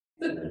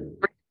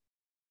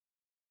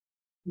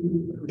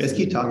You guys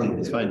keep talking.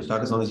 It's fine.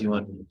 Talk as long as you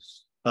want.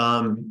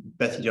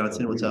 Betsy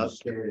Johnson, what's up?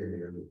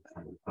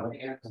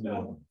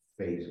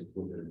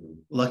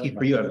 Lucky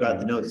for you, I've got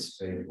the notes.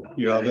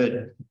 You're all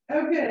good.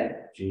 Oh, good.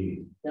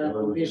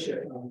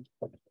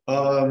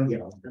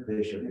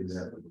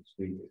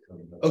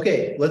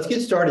 Okay, let's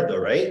get started though,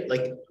 right?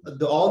 Like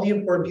all the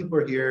important people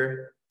are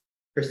here.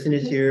 Kristen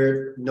is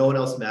here. No one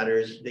else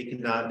matters. They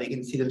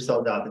can see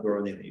themselves out the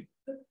door when they leave.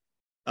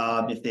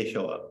 If they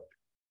show up.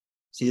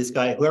 See this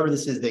guy, whoever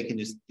this is, they can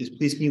just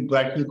please can you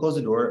close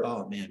the door?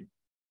 Oh man,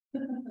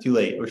 too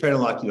late. We're trying to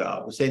lock you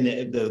out. We're saying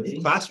that the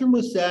classroom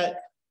was set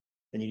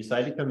and you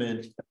decided to come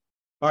in.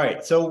 All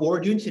right, so what we're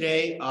doing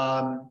today,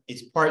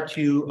 it's part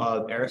 2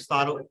 of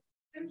Aristotle.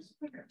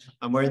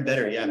 I'm wearing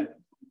better, yeah.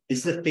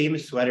 This is a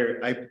famous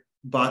sweater. I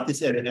bought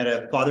this at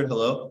a Father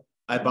Hello.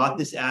 I bought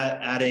this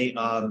at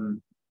an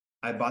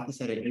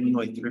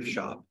Illinois thrift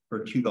shop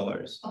for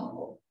 $2.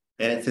 Oh.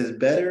 And it says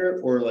better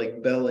or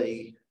like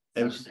belly.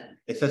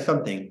 It says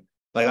something.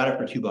 But I got it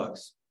for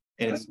 $2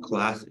 and it's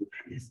classic.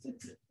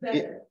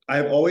 I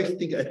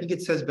think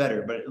it says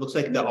better, but it looks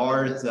like the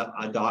R is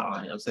a dot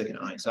on it. It looks like an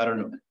I, so I don't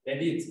know.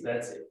 Maybe it's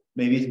Betsy.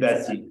 Maybe it's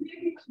Betsy.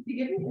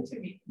 Give it to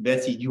me.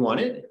 Betsy, do you want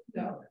it?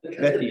 No.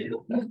 Betsy,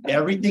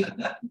 everything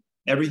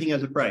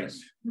has a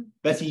price.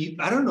 Betsy,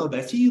 I don't know,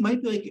 Betsy, you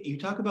might be like, you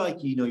talk about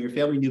like, your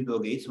family knew Bill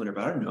Gates, whatever,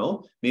 I don't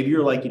know. Maybe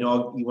you're like, you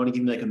want to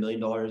give me like $1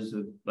 million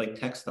of like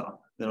tech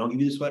stock, then I'll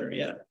give you the sweater,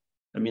 yeah.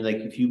 I mean, like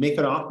if you make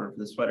an offer for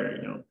the sweater,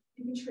 You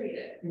can trade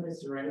it.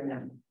 It's right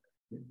now.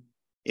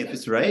 If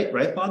it's right,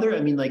 Father?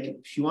 I mean, like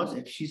if she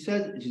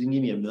says she's gonna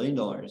give me $1 million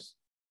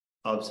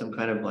of some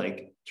kind of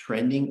like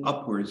trending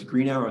upwards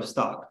green arrow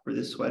stock for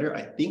this sweater,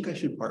 I think I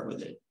should part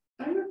with it.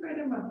 I'm afraid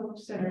I'm a Hope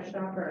Center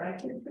shopper. I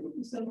can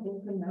put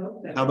something from the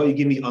Hope Center. How about you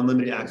give me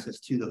unlimited access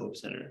to the Hope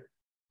Center?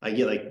 I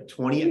get like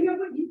 20. You know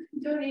what? You can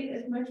donate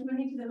as much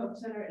money to the Hope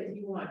Center as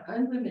you want,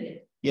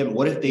 unlimited. Yeah, but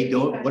what if they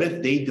don't? What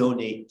if they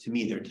donate to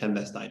me their 10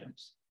 best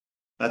items?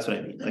 That's what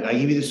I mean. Like I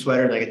give you the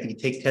sweater, and I get to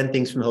take 10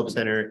 things from the Hope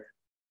Center.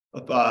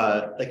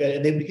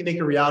 And then we can make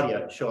a reality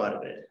show out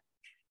of it.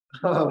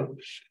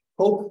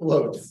 Hope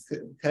floats,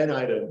 10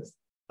 items.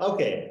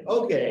 Okay.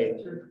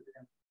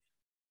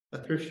 A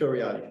thrift show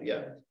reality,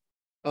 yeah.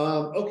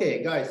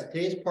 Okay, guys,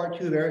 today's part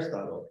 2 of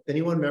Aristotle. If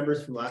anyone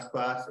remembers from last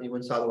class,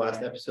 anyone saw the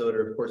last episode,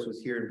 or of course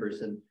was here in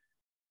person,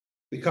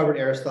 we covered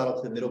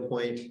Aristotle to the middle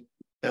point.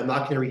 And I'm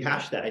not going to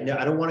rehash that.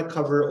 I don't want to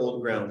cover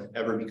old ground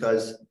ever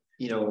because,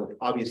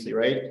 obviously,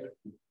 right?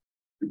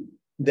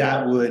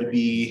 That would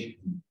be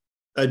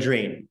a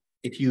drain.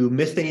 If you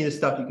missed any of this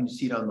stuff, you can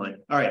see it online.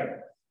 All right.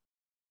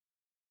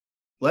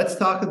 Let's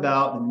talk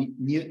about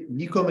the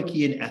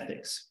Nicomachean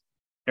ethics.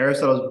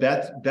 Aristotle's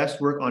best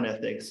work on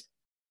ethics.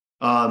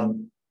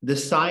 The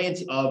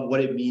science of what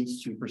it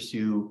means to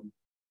pursue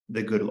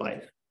the good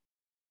life.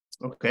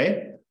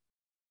 Okay.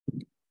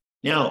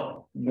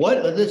 Now,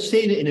 let's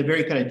say it in a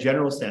very kind of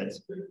general sense.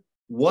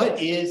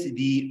 What is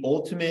the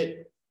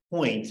ultimate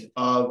point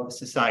of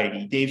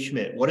society? Dave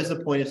Schmidt, what is the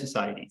point of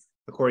society,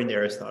 according to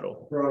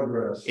Aristotle?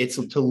 Progress. It's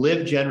to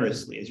live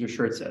generously, as your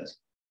shirt says.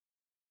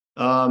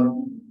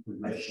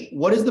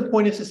 What is the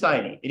point of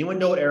society? Anyone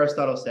know what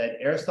Aristotle said?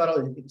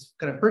 Aristotle, it's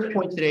kind of first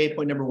point today,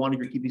 point number 1 if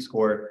you're keeping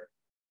score.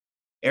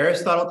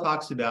 Aristotle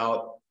talks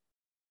about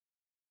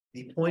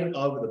the point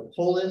of the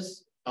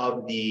polis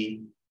of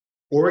the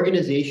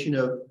organization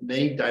of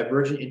many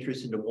divergent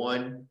interests into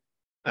one.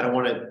 I don't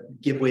want to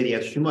give away the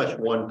answer too much.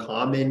 One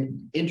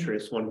common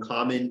interest, one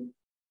common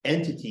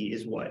entity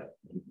is what?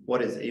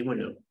 What is it? Anyone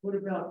know? What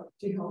about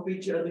to help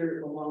each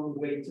other along the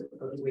way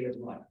of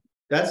life?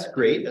 That's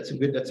great. That's a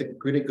good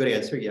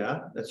answer. Yeah,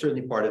 that's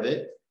certainly part of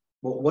it.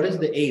 But what is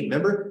the aim?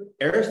 Remember,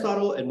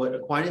 Aristotle and what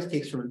Aquinas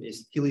takes from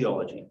is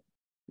teleology.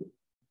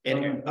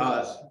 And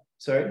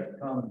sorry?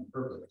 Common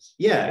purpose.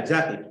 Yeah,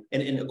 exactly.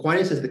 And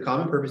Aquinas says the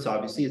common purpose,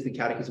 obviously, as the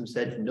Catechism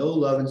said, to know,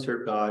 love, and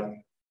serve God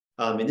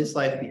in this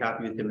life, be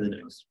happy with him in the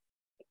next.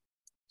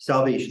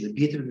 Salvation, the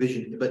beatific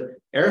vision. But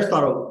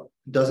Aristotle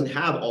doesn't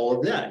have all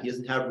of that. He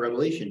doesn't have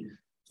revelation.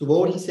 So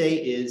what would he say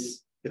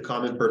is the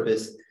common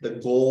purpose, the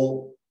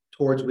goal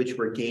towards which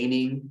we're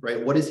gaining,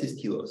 right? What is his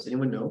telos?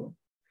 Anyone know?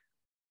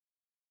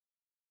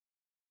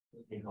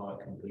 You can call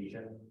it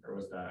completion, or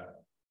was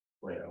that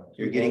Plato?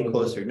 You're getting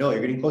closer. No,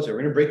 you're getting closer.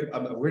 We're gonna break. I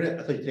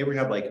thought today we're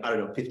gonna have like, I don't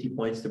know, 50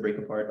 points to break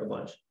apart a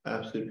bunch.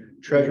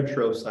 Absolute treasure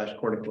trove /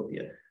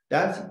 cornucopia.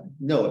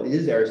 No, it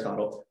is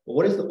Aristotle. But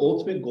what is the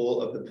ultimate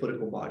goal of the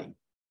political body?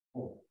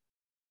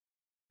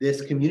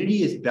 This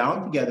community is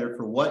bound together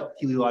for what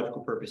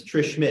teleological purpose?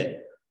 Trish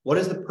Schmidt, what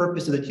is the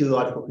purpose of the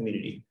teleological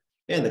community?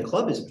 Man, the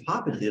club is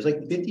popping. There's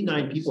like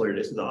 59 people here.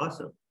 This is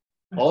awesome.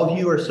 All of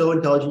you are so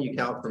intelligent, you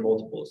count for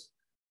multiples.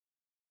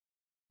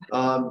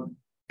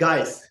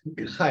 Guys,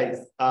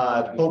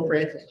 Pope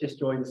Francis just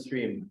joined the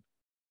stream.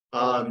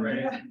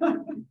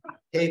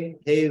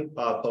 Hey,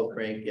 Pope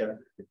Frank, yeah.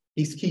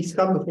 He's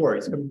come before.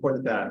 He's come before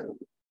the fact.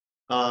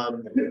 I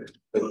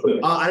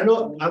don't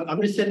know. I'm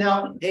going to send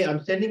out. Hey,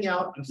 I'm sending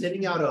out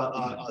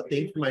a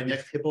thing for my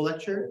next Hippo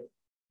lecture.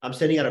 I'm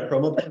sending out a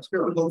promo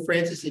poster. Pope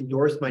Francis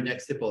endorsed my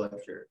next Hippo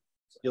lecture.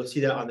 You'll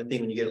see that on the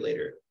thing when you get it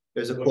later.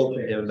 There's a quote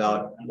from him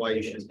about why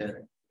you should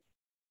attend.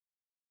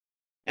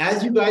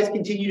 As you guys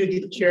continue to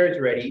get the chairs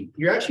ready,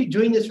 you're actually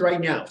doing this right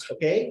now,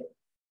 okay?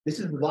 This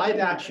is live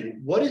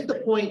action. What is the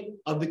point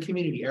of the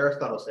community?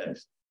 Aristotle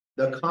says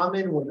the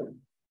common good.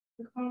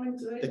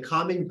 The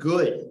common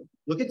good.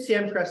 Look at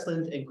Sam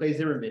Kreslins and Clay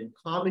Zimmerman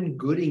common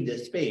gooding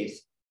this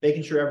space,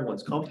 making sure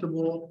everyone's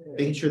comfortable,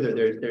 making sure that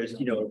there's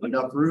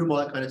enough room, all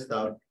that kind of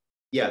stuff.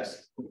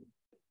 Yes.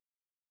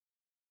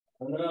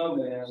 Oh,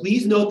 man.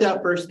 Please note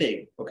that first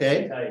thing,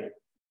 okay?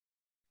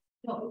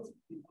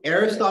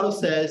 Aristotle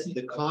says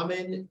the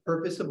common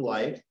purpose of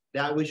life,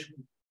 that which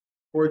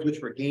towards which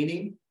we're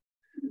gaining,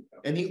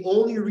 and the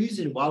only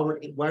reason why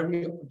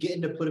we get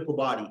into political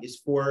body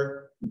is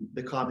for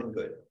the common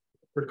good,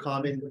 for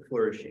common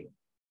flourishing.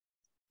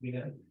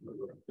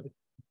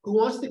 Who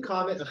wants to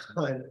comment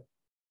on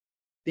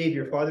Dave?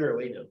 You're farther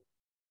away now.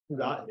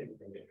 Not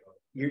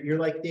you're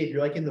like Dave.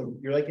 You're like in the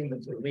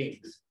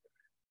wings.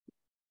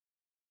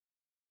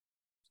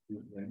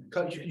 You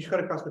should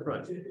cut across the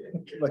front.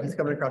 Look, he's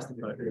coming across the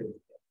front.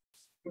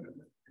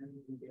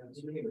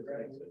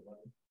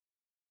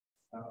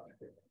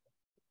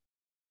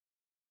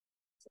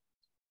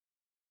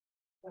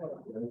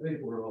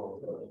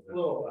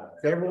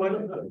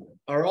 Everyone,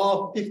 are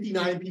all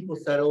 59 people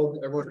settled?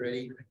 Everyone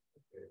ready?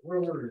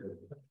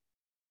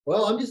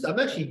 Well, I'm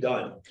actually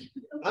done.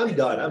 I'm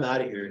done. I'm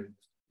out of here.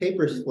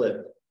 Papers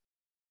flipped.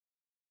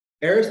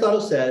 Aristotle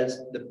says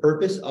the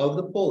purpose of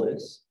the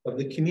polis, of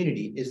the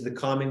community, is the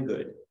common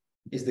good,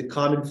 is the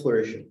common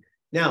flourishing.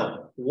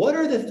 Now, what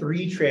are the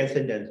three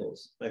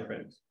transcendentals, my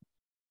friends?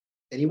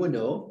 Anyone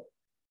know?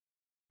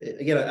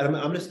 Again, I'm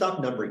going to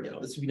stop numbering now.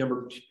 This would be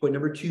point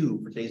number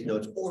 2 for today's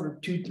notes, or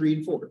 2, 3,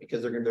 and 4,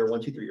 because they're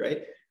 1, 2, 3,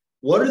 right?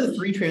 What are the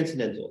three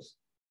transcendentals?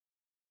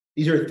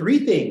 These are three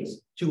things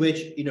to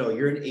which,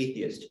 you're an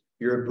atheist,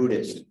 you're a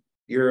Buddhist,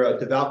 you're a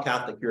devout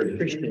Catholic, you're a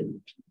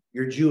Christian,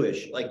 you're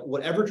Jewish, like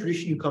whatever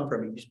tradition you come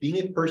from, just being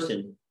a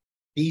person,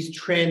 these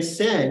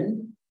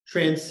transcend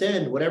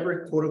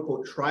whatever quote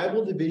unquote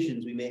tribal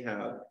divisions we may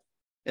have.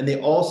 And they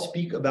all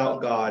speak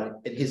about God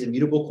and his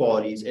immutable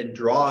qualities and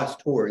draw us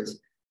towards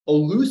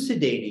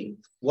elucidating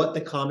what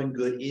the common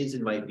good is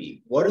and might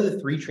be. What are the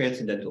three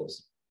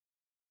transcendentals?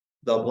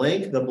 The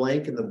blank, and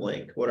the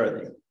blank. What are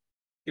they?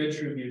 Good,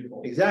 true,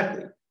 beautiful.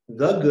 Exactly.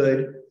 The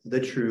good,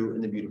 the true,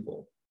 and the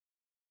beautiful.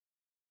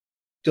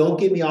 Don't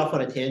get me off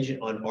on a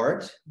tangent on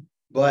art,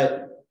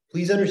 but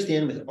please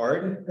understand with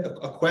art,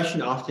 a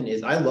question often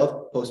is, I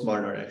love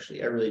postmodern art,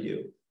 actually. I really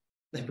do.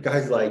 Like,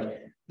 guys like,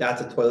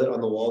 that's a toilet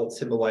on the wall. It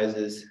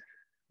symbolizes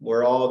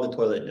we're all in the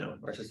toilet now,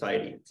 our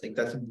society. It's like,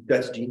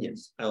 that's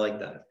genius. I like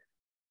that.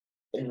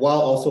 While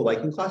also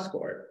liking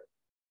classical art.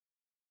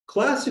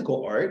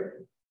 Classical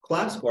art,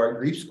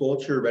 Greek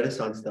sculpture,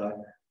 Renaissance stuff,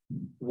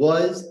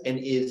 was and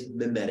is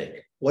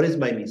mimetic. What is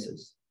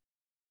mimesis?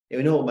 And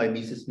we know what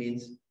mimesis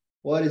means.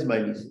 What is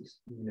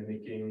mimesis?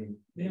 Mimicking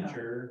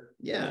nature.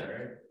 Yeah,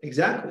 Right?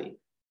 exactly.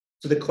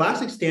 So the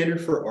classic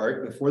standard for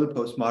art before the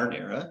postmodern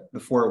era,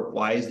 before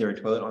why is there a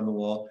toilet on the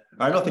wall?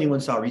 I don't know if anyone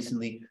saw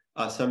recently,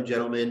 some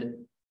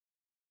gentleman,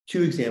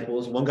 2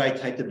 examples. One guy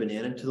typed a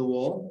banana to the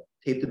wall,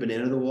 taped the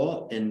banana to the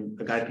wall, and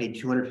a guy paid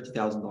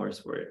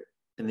 $250,000 for it.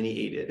 And then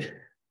he ate it.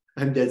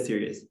 I'm dead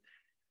serious.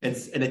 And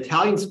an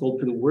Italian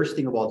sculptor, the worst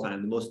thing of all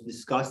time, the most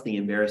disgusting,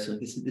 embarrassing,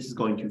 this is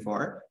going too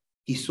far.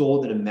 He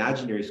sold an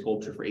imaginary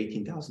sculpture for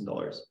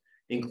 $18,000,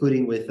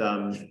 including with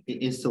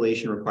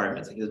installation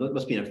requirements. Like, it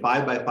must be in a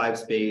 5x5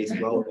 space.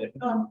 Well,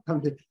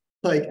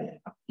 like,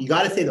 you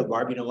got to say the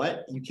barb, you know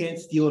what? You can't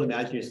steal an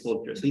imaginary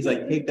sculpture. So he's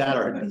like, take that,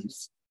 art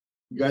piece.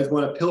 You guys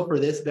want to pilfer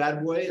this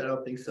bad boy? I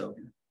don't think so.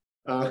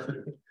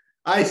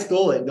 I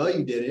stole it. No,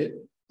 you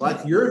didn't. Well,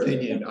 that's your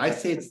opinion. I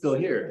say it's still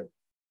here.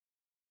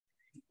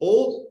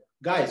 Old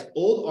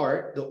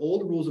art, the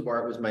old rules of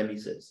art was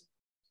mimesis.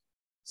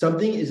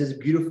 Something is as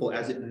beautiful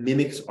as it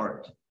mimics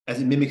art,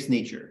 as it mimics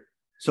nature.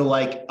 So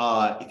like,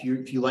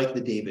 if you like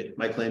the David,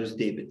 Michelangelo's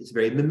David, it's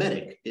very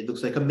mimetic. It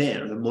looks like a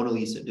man, or the Mona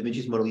Lisa, Da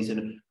Vinci's Mona Lisa,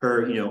 and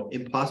her,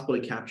 impossible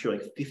to capture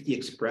like 50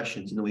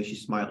 expressions in the way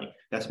she's smiling.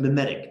 That's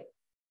mimetic.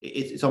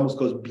 It almost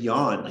goes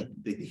beyond like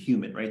the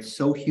human, right? It's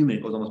so human,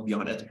 it goes almost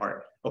beyond its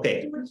art.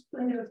 Okay.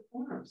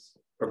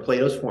 Or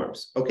Plato's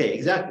forms. Okay,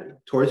 exactly.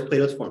 Towards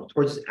Plato's forms,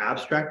 towards this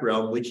abstract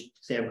realm, which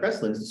Sam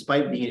Kreslins,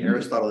 despite being an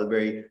Aristotle, a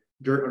very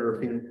dirt under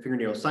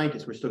fingernail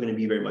scientist, we're still going to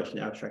be very much in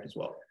abstract as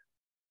well.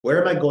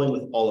 Where am I going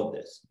with all of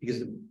this?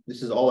 Because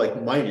this is all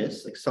like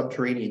minus, like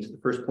subterranean to the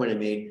first point I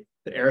made,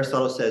 that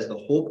Aristotle says the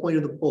whole point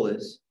of the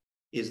polis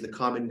is the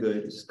common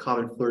good, this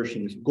common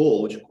flourishing, this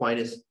goal, which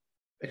Aquinas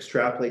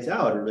extrapolates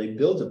out and really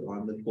builds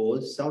upon. The goal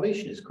is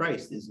salvation, is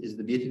Christ, is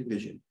the beatific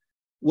vision.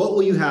 What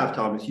will you have,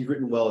 Thomas? You've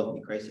written well of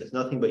me, Christ says,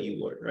 nothing but you,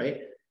 Lord, right?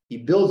 He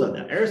builds on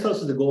that. Aristotle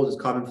says the goal is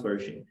common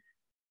flourishing.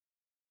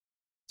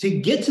 To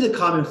get to the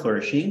common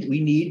flourishing, we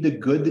need the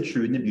good, the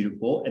true, and the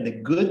beautiful. And the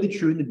good, the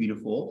true, and the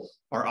beautiful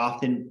are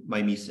often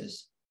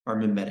mimesis, are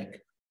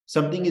mimetic.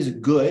 Something is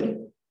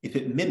good if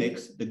it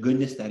mimics the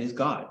goodness that is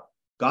God.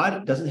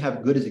 God doesn't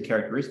have good as a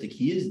characteristic.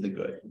 He is the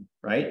good,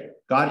 right?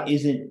 God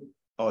isn't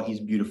Oh,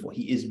 he's beautiful.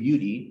 He is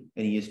beauty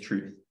and he is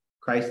truth.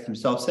 Christ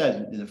himself says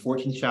in the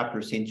 14th chapter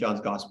of St. John's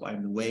Gospel, I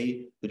am the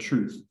way, the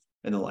truth,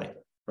 and the life,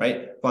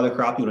 right? Father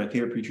Karapi, one of my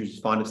favorite preachers, is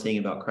fond of saying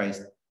about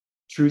Christ,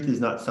 truth is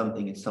not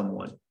something, it's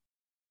someone.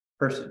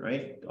 Person,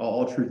 right?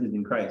 All truth is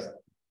in Christ,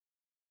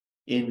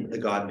 in the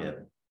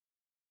God-man.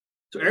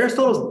 So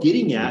Aristotle's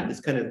getting at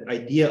this kind of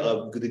idea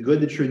of the good,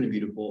 the true, and the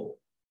beautiful,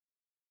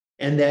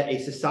 and that a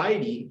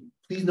society,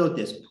 please note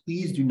this,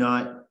 please do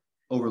not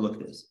overlook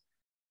this.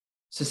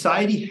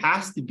 Society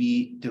has to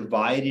be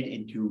divided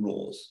into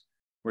roles.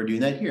 We're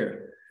doing that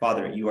here.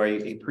 Father, you are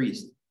a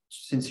priest.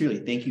 Sincerely,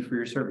 thank you for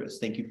your service.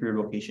 Thank you for your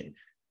vocation.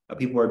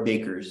 People are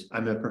bakers.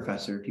 I'm a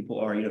professor. People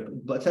are,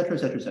 et cetera, et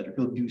cetera, et cetera.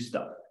 People do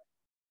stuff.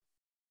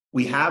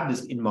 We have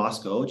this in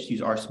Moscow, just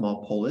use our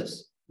small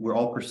polis. We're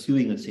all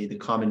pursuing, let's say, the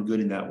common good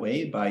in that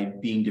way by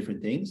being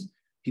different things.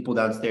 People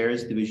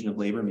downstairs, Division of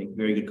Labor, make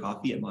very good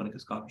coffee at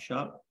Monica's coffee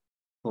shop.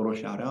 Total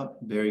shout out,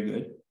 very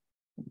good.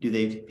 Do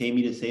they pay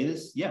me to say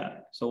this?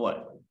 Yeah, so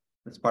what?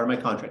 That's part of my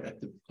contract. I have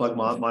to plug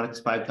Monica's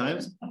 5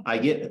 times. I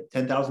get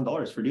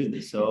 $10,000 for doing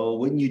this. So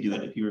wouldn't you do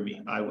it if you were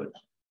me? I would.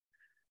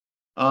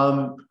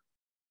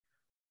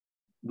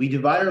 We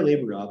divide our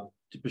labor up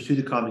to pursue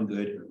the common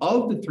good.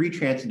 Of the 3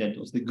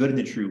 transcendentals, the good and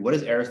the true, what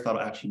is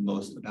Aristotle actually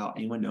most about?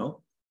 Anyone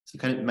know? So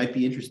it might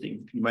be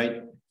interesting. You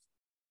might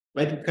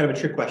be kind of a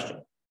trick question.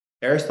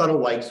 Aristotle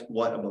likes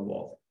what above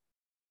all?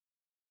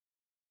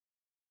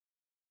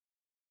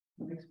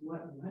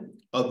 What?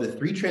 Of the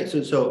 3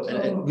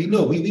 and we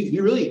know we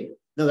really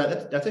no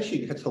that's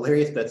actually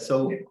hilarious. That's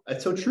so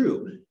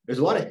true. There's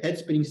a lot of head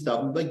spinning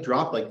stuff. We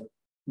drop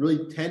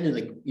really 10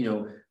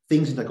 and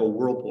things in a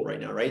whirlpool right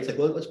now, right? It's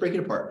well, let's break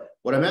it apart.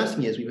 What I'm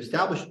asking is, we've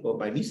established what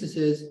mimesis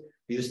is,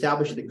 we've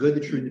established the good,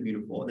 the true, and the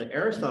beautiful. And then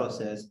Aristotle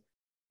says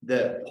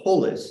that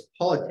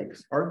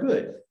politics are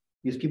good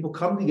because people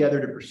come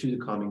together to pursue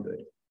the common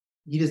good.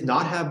 He does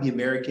not have the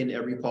American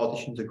every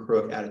politician's a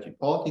crook attitude.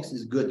 Politics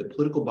is good, the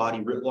political body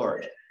writ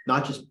large,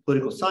 not just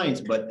political science,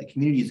 but the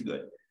community is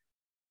good.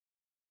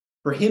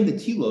 For him, the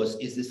telos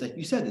is this, like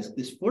you said,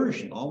 this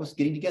flourishing, all of us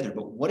getting together.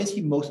 But what is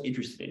he most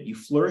interested in? You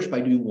flourish by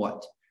doing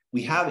what?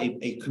 We have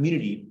a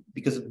community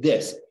because of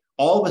this.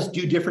 All of us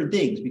do different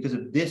things because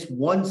of this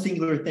one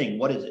singular thing.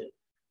 What is it?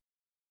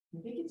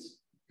 I think it's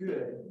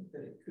good,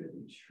 but it could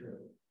be true.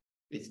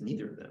 It's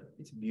neither of them.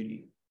 It's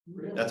beauty.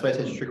 Really? That's why I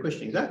said it's a trick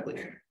question. Exactly.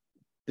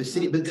 The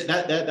city, but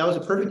that was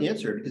a perfect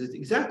answer because it's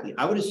exactly.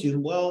 I would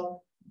assume,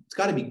 well, it's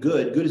got to be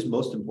good. Good is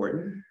most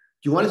important.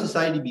 Do you want a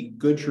society to be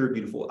good, true, or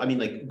beautiful? I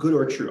mean, good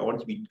or true. I want it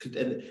to be.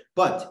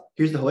 But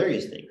here's the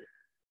hilarious thing: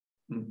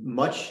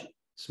 much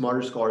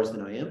smarter scholars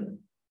than I am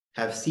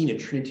have seen a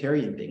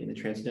Trinitarian thing in the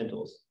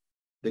Transcendentals.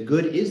 The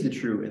good is the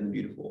true and the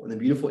beautiful, and the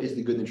beautiful is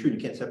the good and the true. You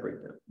can't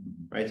separate them,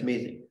 right? It's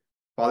amazing.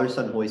 Father,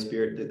 Son, Holy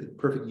Spirit, the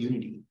perfect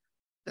unity.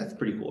 That's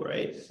pretty cool,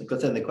 right?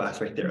 Let's end the class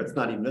right there.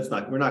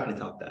 We're not going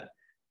to top that.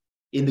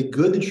 In the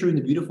good, the true, and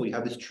the beautiful, you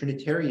have this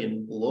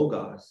Trinitarian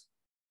logos,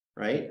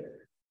 right?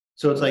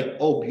 So it's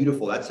oh,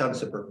 beautiful. That sounds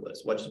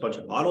superfluous. What, just a bunch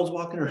of models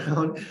walking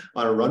around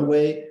on a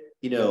runway?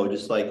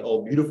 Just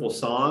oh, beautiful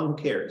song. Who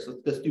cares?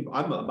 Let's do.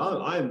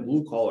 I'm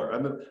blue collar.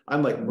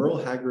 I'm like Merle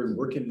Haggard,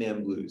 working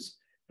man blues,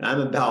 and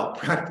I'm about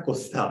practical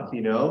stuff.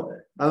 I'm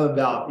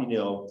about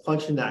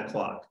punching that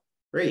clock.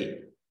 Great.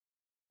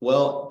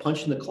 Well,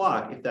 punching the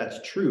clock, if that's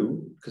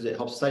true, because it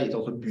helps society, it's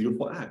also a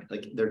beautiful act.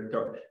 But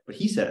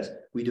he says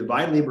we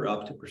divide labor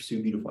up to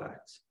pursue beautiful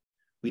acts.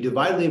 We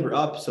divide labor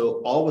up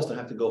so all of us don't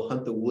have to go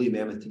hunt the woolly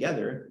mammoth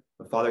together.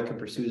 The Father can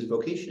pursue his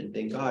vocation.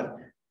 Thank God,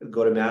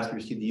 go to Mass and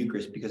receive the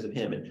Eucharist because of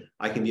him. And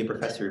I can be a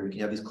professor and we can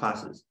have these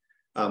classes,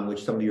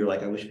 which some of you are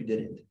like, I wish we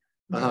didn't.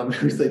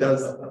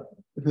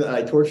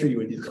 I torture you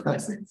with these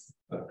classes.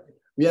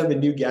 We have a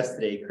new guest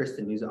today,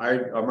 Kristen,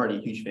 I'm already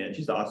a huge fan.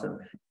 She's awesome.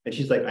 And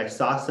she's like, I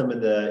saw some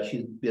of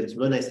she had this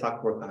really nice talk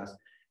before class.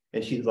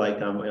 And she's like,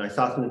 and I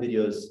saw some of the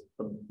videos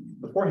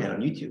beforehand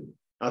on YouTube.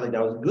 I was like,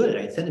 that was good.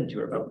 I sent them to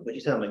her. But she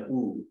said, I'm like,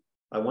 ooh,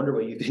 I wonder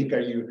what you think.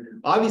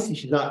 Obviously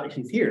she's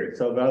here.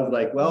 So but I was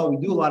like, well, we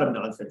do a lot of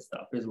nonsense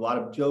stuff. There's a lot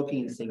of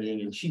joking and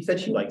singing. And she said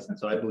she likes it.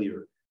 So I believe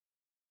her.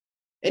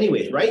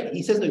 Anyways, right?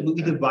 He says that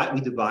we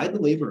divide the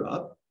labor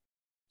up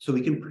so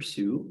we can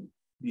pursue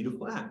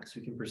beautiful acts.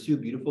 We can pursue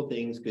beautiful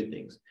things, good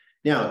things.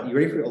 Now, you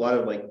ready for a lot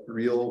of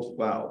real,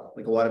 wow,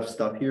 a lot of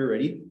stuff here?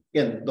 Ready?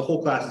 Again, the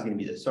whole class is going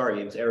to be this.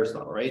 Sorry, it's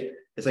Aristotle, right?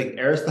 It's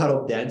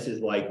Aristotle dense is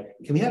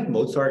can we have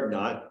Mozart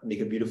not make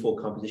a beautiful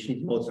composition?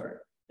 It's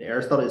Mozart.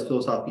 Aristotle is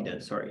philosophically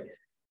dense, sorry.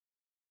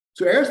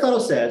 So Aristotle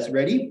says,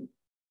 ready?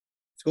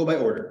 Let's go by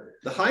order.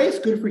 The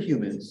highest good for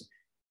humans,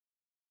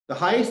 the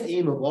highest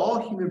aim of all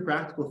human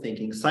practical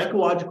thinking,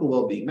 psychological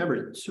well-being.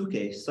 Remember,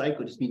 psyche,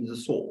 psycho just means the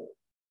soul.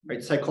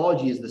 Right?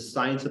 Psychology is the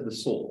science of the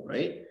soul,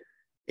 right?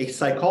 A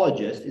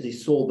psychologist is a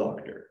soul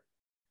doctor.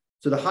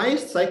 So the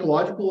highest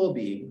psychological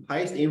well-being,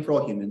 highest aim for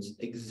all humans,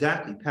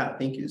 exactly, Pat,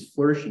 thank you, this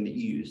flourishing that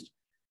you used,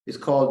 is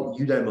called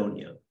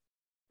eudaimonia.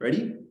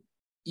 Ready?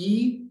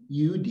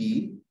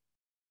 E-U-D-A-I-M-O-N-I-A.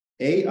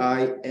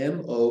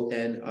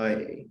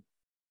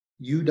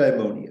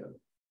 Eudaimonia.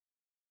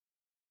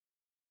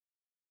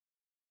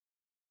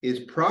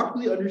 is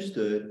properly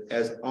understood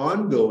as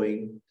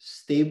ongoing,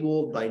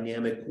 stable,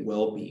 dynamic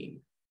well-being.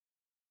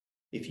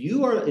 If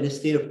you are in a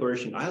state of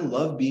flourishing, I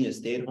love being a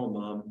stay-at-home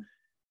mom.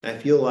 I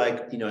feel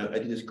like, I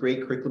do this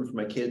great curriculum for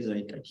my kids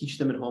and I teach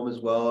them at home as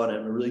well. And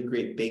I'm a really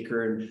great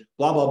baker and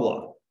blah, blah,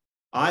 blah.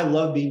 I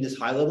love being this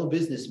high-level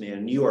businessman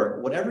in New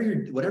York, whatever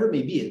it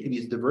may be. It can be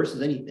as diverse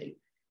as anything.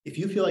 If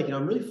you feel like,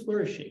 I'm really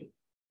flourishing,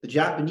 the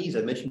Japanese,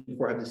 I mentioned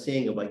before, have the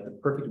saying of like the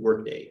perfect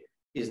work day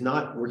is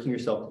not working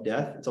yourself to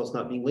death. It's also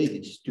not being lazy.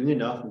 It's just doing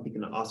enough and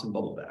taking an awesome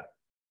bubble bath.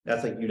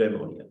 That's like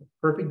eudaimonia.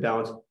 Perfect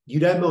balance.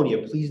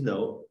 Eudaimonia, please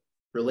note,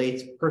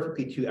 relates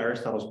perfectly to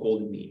Aristotle's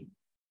golden mean,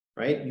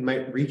 right? You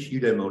might reach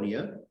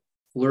eudaimonia,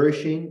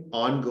 flourishing,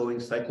 ongoing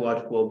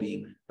psychological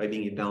well-being by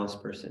being a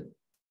balanced person.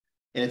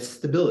 And it's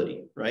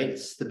stability, right?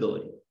 It's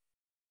stability.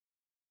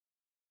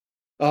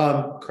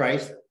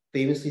 Christ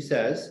famously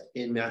says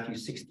in Matthew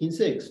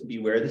 16:6,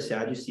 beware the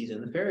Sadducees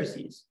and the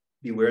Pharisees.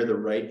 Beware the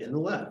right and the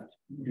left.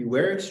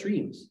 Beware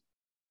extremes,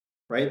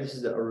 right? This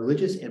is a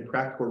religious and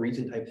practical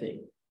reason type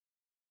thing.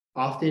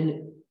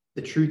 Often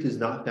the truth is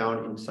not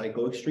found in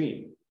psycho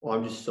extreme. Well,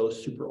 I'm just so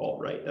super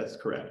alt-right. That's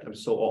correct. I'm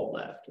so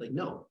alt-left. Like,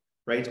 no,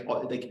 right? It's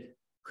all, like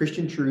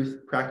Christian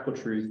truth, practical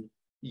truth,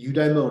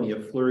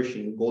 eudaimonia,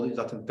 flourishing, golden is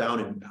often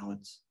found in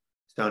balance.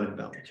 It's found in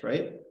balance,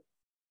 right?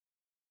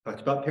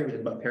 Talked about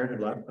parenthood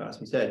last class.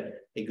 We said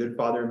a good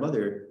father and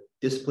mother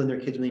discipline their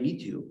kids when they need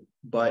to,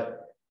 but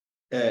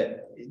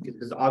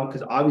because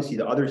obviously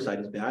the other side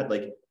is bad.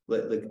 Like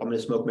I'm going to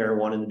smoke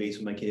marijuana in the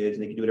basement with my kids,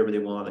 and they can do whatever they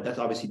want. Like that's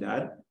obviously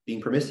bad. Being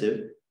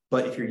permissive,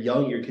 but if you're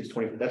young, your kid's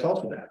 20, that's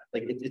also bad.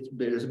 Like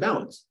there's a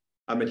balance.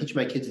 I'm going to teach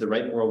my kids the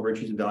right moral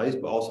virtues and values,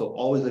 but also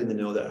always letting them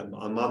know that I'm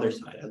on their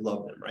side. I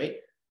love them, right?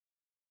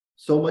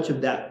 So much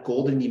of that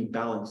golden mean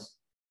balance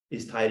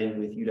is tied in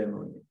with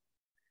eudaimonia.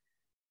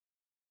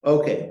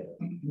 Okay.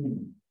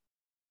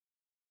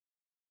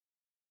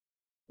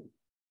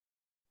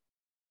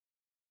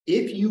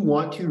 If you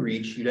want to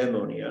reach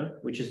eudaimonia,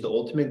 which is the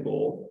ultimate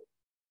goal,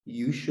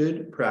 you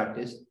should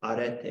practice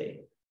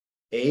arete,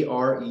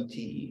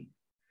 A-R-E-T-E.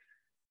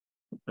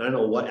 I don't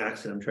know what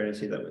accent I'm trying to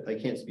say that with. I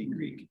can't speak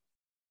Greek.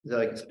 Is that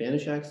like a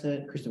Spanish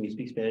accent? Kristen, we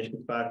speak Spanish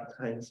in 5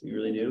 times. We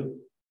really do.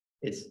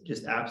 It's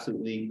just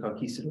absolutely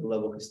conquistador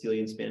level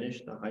Castilian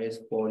Spanish, the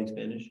highest quality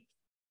Spanish.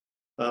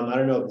 I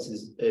don't know if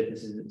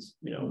this is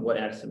what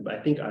accent, but I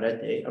think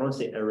arete. I don't want to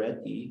say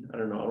arete. I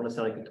don't know. I don't want to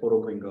sound like a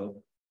total gringo.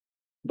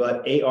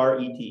 But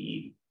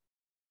A-R-E-T-E.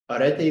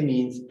 Arete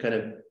means kind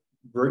of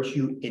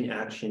virtue in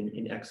action,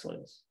 in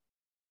excellence.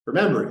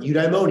 Remember,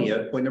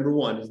 eudaimonia, point number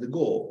 1, is the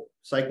goal.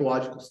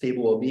 Psychological,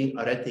 stable well-being.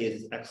 Arete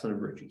is excellent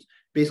virtues.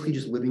 Basically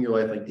just living your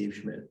life like Dave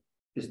Schmidt.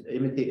 Just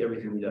imitate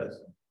everything he does.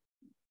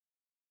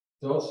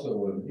 It's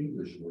also an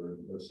English word,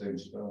 the same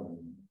spelling,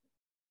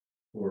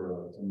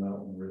 for a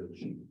mountain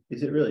ridge.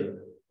 Is it really?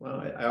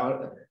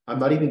 Wow, I'm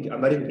not even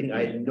kidding.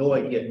 I had no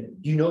idea.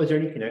 Do you know, is there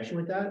any connection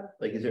with that?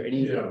 Like, is there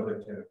any? Yeah, but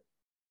I can't.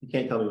 You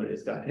can't tell me what it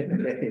is, Scott.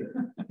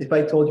 If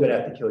I told you, I'd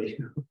have to kill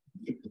you.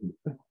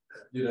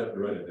 You'd have to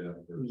write it down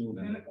first.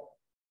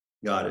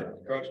 Got it.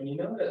 Carlton, you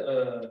know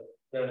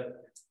that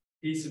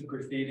piece of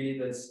graffiti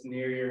that's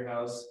near your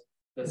house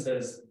that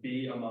says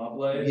 "Be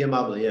Amable"? Be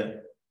amable, yeah.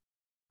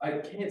 I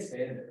can't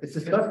stand it. It's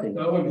disgusting.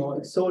 So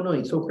annoying. It's so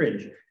annoying, so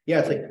cringe. Yeah,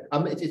 it's like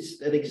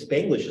it's like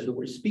Spanglish is the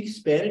word. Speak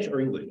Spanish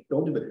or English.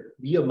 Don't do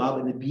it. Be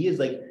amable. And the B is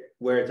like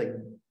where it's like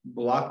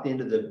blocked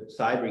into the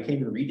side where you can't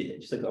even read it.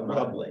 It's just like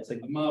amable. It's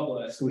like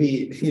Amable.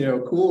 sweet,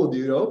 cool,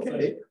 dude.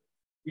 Okay.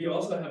 We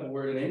also have a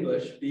word in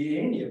English, "be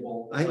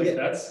amiable." I Like, get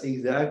that's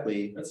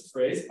exactly. a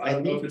phrase. I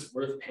don't know think- if it's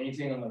worth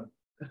painting on the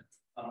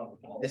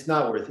wall. It's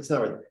not worth. It's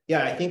not worth.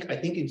 Yeah, I think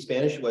in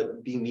Spanish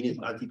what being mean is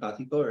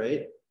antipático,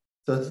 right?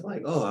 So it's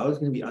like, oh, I was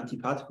gonna be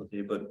antipático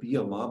today, but be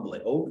amable.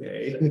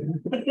 Okay,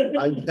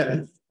 I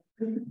guess.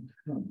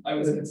 I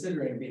was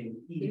considering being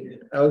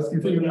heated. I was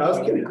considering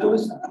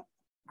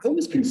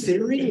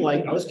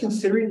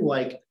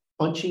like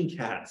punching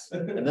cats,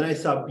 and then I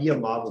saw be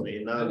amable,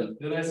 and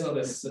Then I saw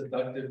this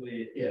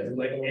seductively, Yeah.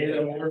 like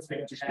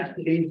anamorphic cat.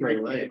 changed my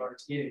life.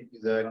 Martini.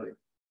 Exactly.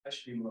 I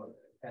should be more.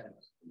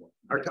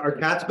 Are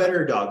cats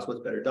better or dogs?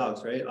 What's better?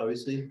 Dogs, right?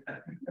 Obviously.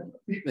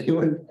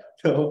 Anyone?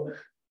 No.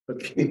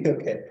 Okay.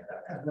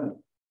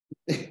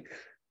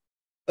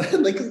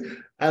 Like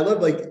I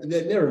love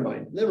never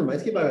mind.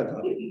 Let's get back on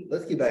topic.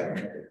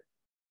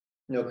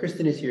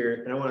 Kristen is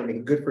here, and I want to make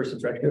a good first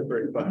impression for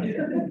everybody.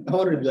 I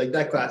want her to be like,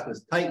 that class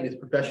was tight and it's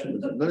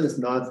professionalism. None of this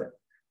nonsense.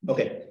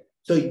 Okay.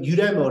 So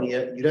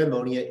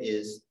eudaimonia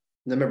is,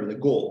 remember, the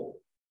goal.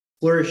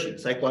 Flourishing,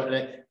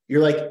 psychological.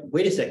 You're like,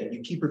 wait a second,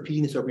 you keep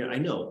repeating this over again. I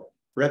know.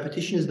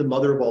 Repetition is the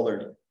mother of all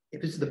learning.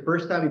 If this is the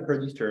first time you've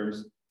heard these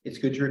terms, it's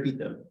good to repeat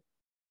them.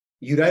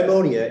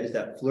 Eudaimonia is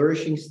that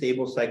flourishing,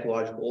 stable,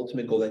 psychological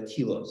ultimate goal, that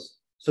telos.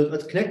 So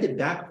let's connect it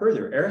back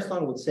further.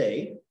 Aristotle would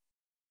say,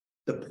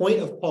 the point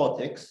of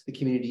politics, the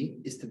community,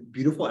 is to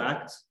beautiful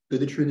acts,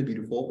 good, the true, and the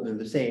beautiful, and they're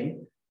the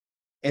same.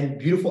 And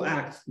beautiful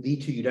acts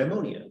lead to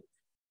eudaimonia.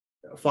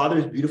 A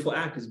father's beautiful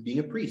act is being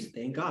a priest.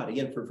 Thank God,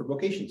 again, for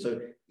vocation.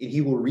 So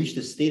he will reach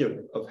the state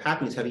of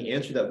happiness having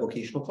answered that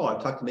vocational call.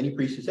 I've talked to many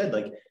priests who said,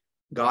 like,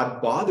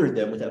 God bothered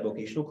them with that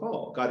vocational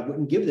call. God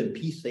wouldn't give them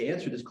peace. They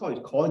answered this call. He's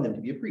calling them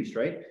to be a priest,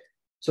 right?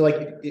 So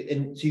like,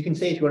 and so you can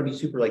say, if you want to be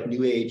super like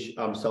new age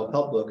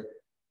self-help book,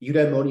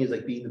 eudaimonia is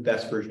like being the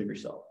best version of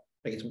yourself.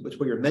 Like it's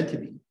what you're meant to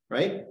be,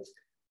 right?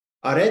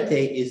 Arete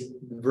is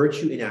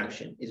virtue in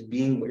action, is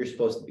being what you're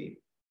supposed to be,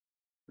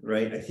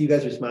 right? I see you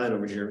guys are smiling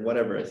over here,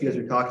 whatever. I see you guys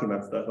are talking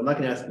about stuff. I'm not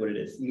going to ask you what it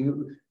is.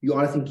 You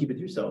honestly can keep it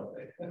to yourself.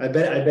 I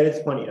bet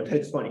it's funny. I bet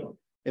it's funny.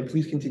 And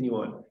please continue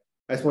on.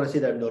 I just want to say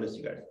that I've noticed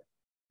you guys.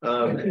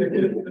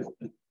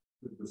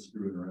 They're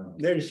screwing around.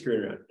 They're just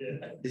screwing around.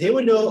 Yeah. Does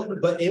anyone know?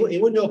 But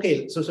anyone know?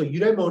 Okay, so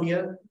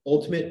eudaimonia,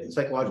 ultimate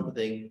psychological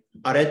thing.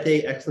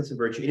 Arete, excellence and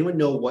virtue. Anyone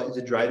know what is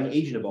the driving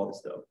agent of all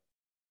this though?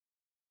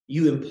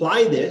 You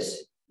imply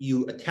this.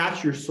 You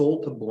attach your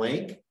soul to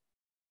blank,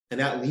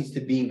 and that leads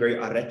to being very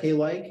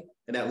arete-like,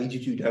 and that leads you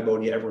to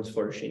eudaimonia. Everyone's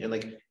flourishing, and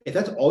like if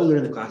that's all you learn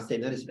in the class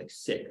today, that is like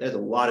sick. That is a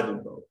lot of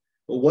info.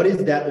 But what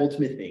is that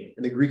ultimate thing?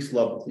 And the Greeks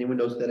love it. Anyone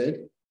knows what that is?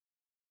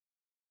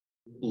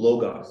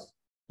 Logos.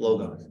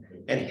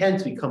 And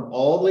hence we come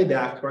all the way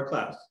back to our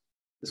class.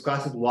 This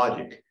class is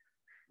logic.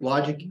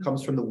 Logic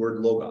comes from the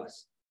word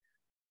logos.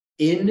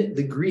 In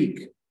the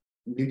Greek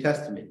New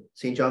Testament,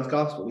 St. John's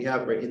Gospel, we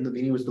have right in the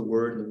beginning was the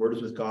Word, and the Word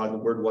was with God, and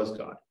the Word was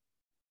God.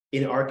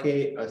 In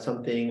arche,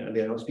 something, I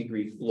mean, I don't speak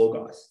Greek,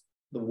 logos.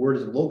 The word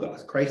is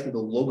logos. Christ is the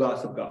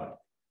logos of God.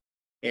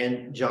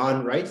 And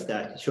John writes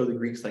that to show the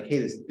Greeks like, hey,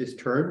 this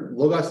term,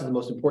 logos is the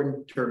most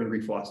important term in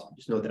Greek philosophy.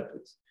 Just note that,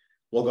 please.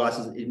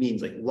 Logos it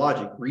means like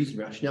logic, reason,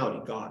 rationality,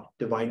 God,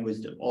 divine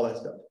wisdom, all that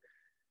stuff.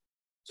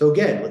 So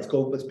again, let's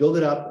build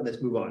it up and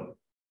let's move on.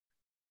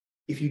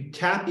 If you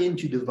tap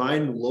into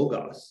divine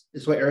logos,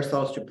 this is why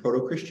Aristotle is a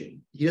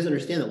proto-Christian. He doesn't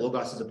understand that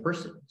logos is a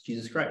person, it's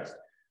Jesus Christ,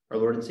 our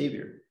Lord and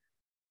Savior.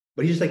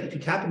 But he's just like, if you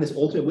tap in this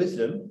ultimate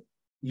wisdom,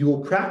 you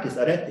will practice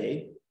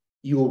arete,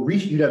 you will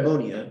reach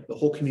eudaimonia, the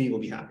whole community will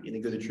be happy, and the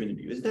good, the true, and the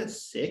beautiful. Isn't that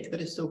sick? That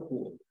is so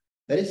cool.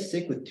 That is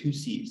sick with 2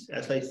 C's,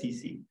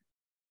 S-I-C-C.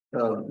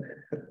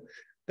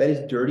 That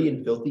is dirty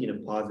and filthy in a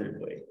positive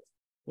way.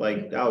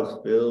 Like that was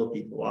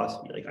filthy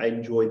philosophy. Like I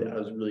enjoyed that. It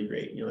was really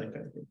great. You know, that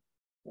kind of thing.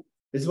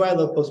 This is why I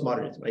love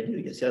postmodernism. I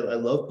do. I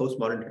love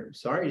postmodern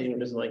terms. Sorry, anyone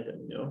doesn't like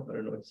them. You know, I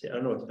don't know what to say. I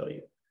don't know what to tell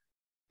you.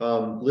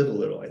 Live a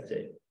little, I'd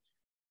say.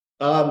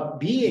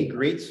 Being a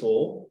great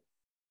soul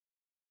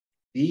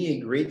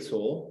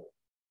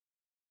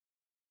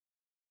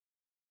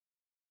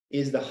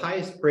is the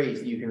highest praise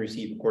that you can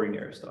receive according to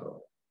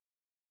Aristotle.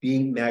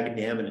 Being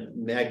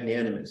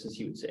magnanimous, as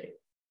he would say.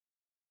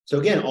 So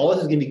again, all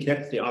this is going to be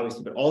connected today,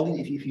 obviously, but all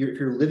these, if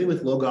you're living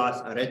with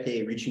logos,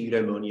 arete, reaching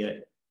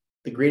eudaimonia,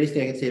 the greatest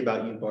thing I can say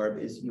about you,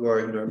 Barb, is you are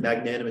a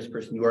magnanimous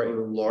person. You are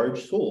a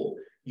large soul.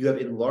 You have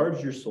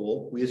enlarged your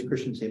soul. We as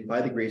Christians say,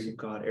 by the grace of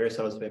God,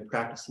 Aristotle says, by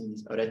practicing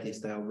these arete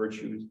style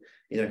virtues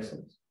in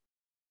excellence.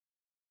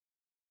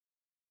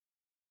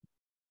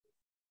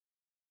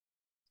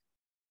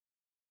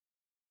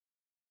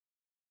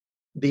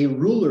 The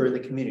ruler in the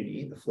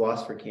community, the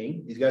philosopher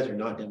king, these guys are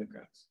not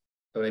Democrats.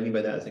 What I mean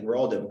by that is like we're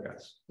all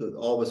Democrats.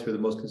 All of us who are the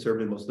most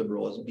conservative, most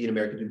liberal, as being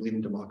Americans, we believe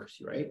in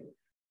democracy, right?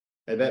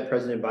 I bet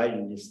President Biden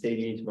in his State of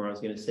the Union tomorrow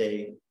is going to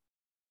say,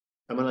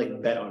 I'm going to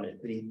like bet on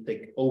it, that he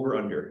like over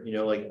under, you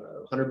know, like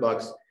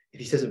 $100. If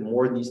he says it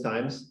more than these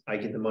times, I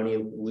get the money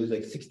and lose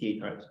like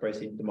 68 times. Probably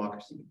say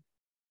democracy.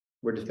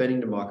 We're defending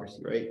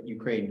democracy, right?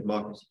 Ukraine,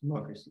 democracy.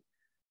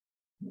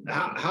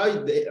 How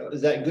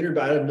is that good or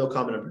bad? I have no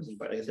comment on President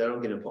Biden. Like I said, I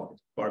don't get into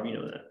politics. Barb, you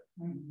know that.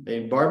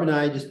 And Barb and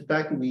I, just the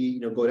fact that we,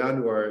 go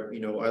down to our,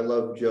 I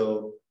love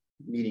Joe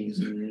meetings,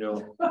 and,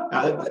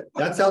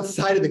 that's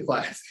outside of the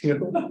class,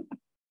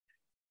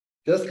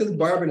 Just because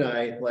Barb and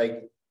I,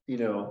 like,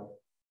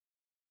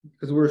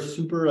 because we're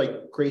super,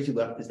 like, crazy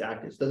leftist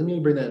activists, doesn't mean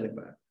we bring that in the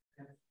class.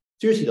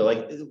 Seriously, though,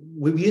 like,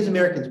 we as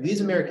Americans,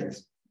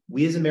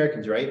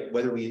 right?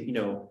 Whether we,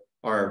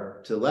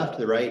 are to the left,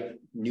 to the right,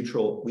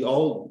 neutral, we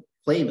all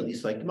claim at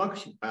least like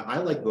democracy. I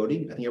like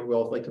voting. I think everyone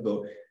else like to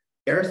vote.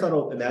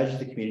 Aristotle imagines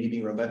the community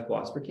being run by a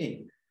philosopher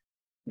king.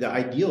 The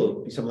ideal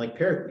would be someone like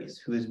Pericles,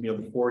 who is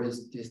before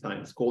his time,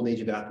 this golden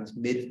age of Athens,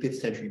 mid-5th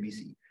century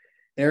BC.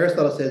 And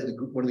Aristotle says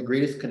one of the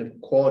greatest kind of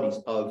qualities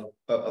of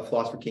a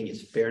philosopher king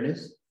is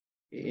fairness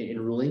in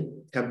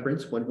ruling,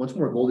 temperance, once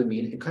more golden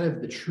mean, and kind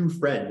of the true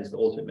friend is the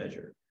ultimate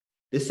measure.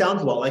 This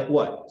sounds a lot like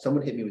what?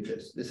 Someone hit me with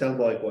this. This sounds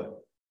a lot like what?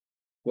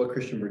 What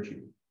Christian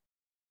virtue?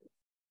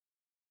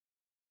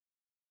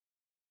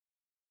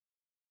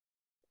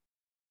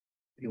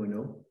 Anyone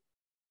know?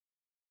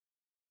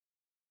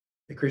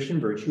 The Christian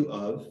virtue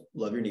of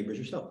love your neighbors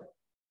yourself.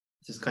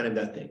 This is kind of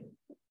that thing.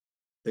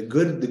 The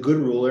good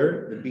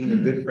ruler, being a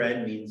good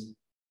friend means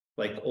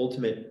like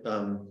ultimate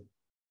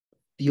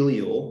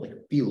filial, like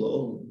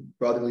philo,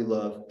 brotherly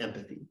love,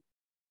 empathy.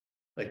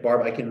 Like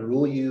Barb, I can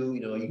rule you,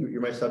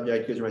 you're my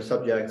subject, you guys are my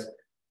subjects.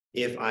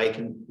 If I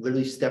can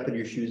literally step in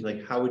your shoes,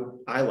 like how would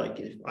I like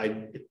it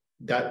if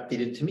that they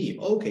did it to me?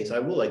 Okay, so I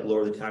will like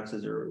lower the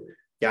taxes or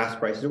gas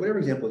prices or whatever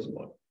example you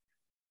want.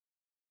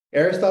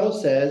 Aristotle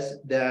says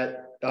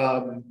that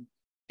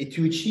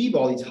to achieve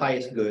all these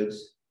highest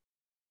goods,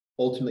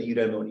 ultimate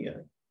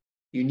eudaimonia,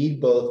 you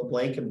need both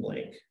blank and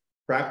blank,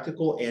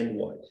 practical and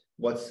what?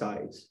 What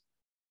sides?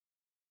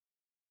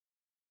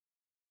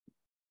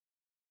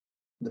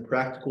 The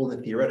practical and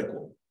the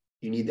theoretical.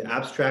 You need the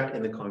abstract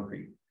and the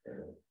concrete.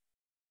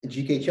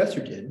 G.K.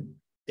 Chesterton,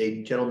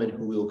 a gentleman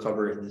who we will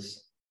cover in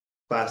this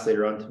class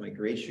later on to my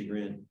great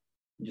chagrin.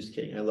 I'm just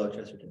kidding. I love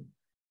Chesterton.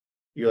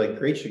 You're like,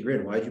 great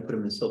chagrin. Why did you put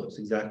him in the syllabus?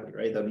 Exactly,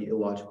 right? That'd be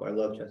illogical. I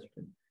love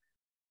Chesterton.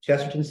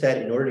 Chesterton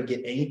said, in order to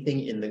get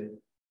anything in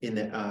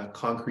the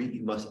concrete,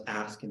 you must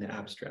ask in the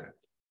abstract.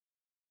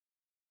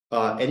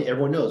 And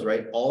everyone knows,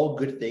 right? All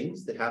good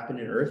things that happen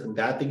in earth and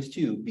bad things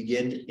too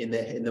begin in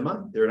the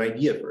mind. They're an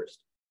idea first.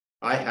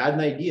 I had an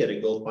idea to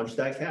go punch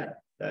that cat.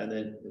 And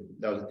then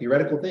that was a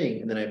theoretical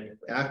thing. And then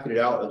I acted it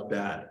out. It was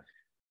bad.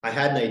 I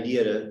had an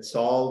idea to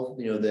solve,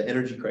 the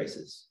energy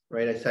crisis,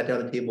 right? I sat down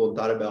at the table and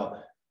thought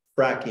about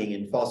fracking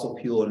and fossil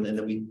fuel. And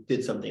then we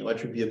did something,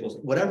 electric vehicles,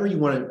 whatever you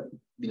want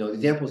to,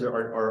 examples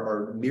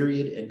are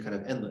myriad and kind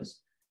of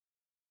endless.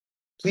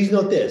 Please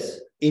note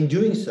this, in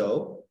doing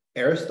so,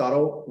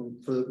 Aristotle,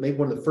 for maybe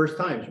one of the first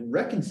times,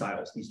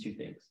 reconciles these two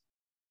things.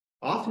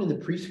 Often in the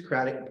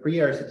pre-Socratic,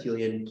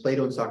 pre-Aristotelian,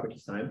 Plato and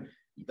Socrates time,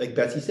 like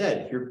Betsy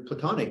said, if you're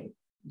Platonic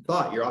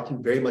thought, you're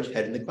often very much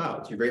head in the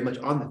clouds. You're very much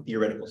on the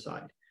theoretical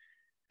side.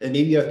 And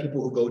maybe you have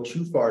people who go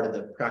too far to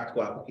the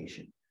practical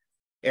application.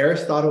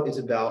 Aristotle is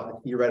about the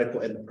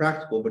theoretical and the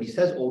practical, but he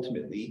says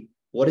ultimately,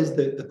 what is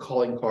the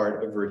calling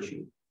card of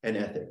virtue and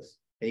ethics?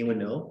 Anyone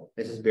know?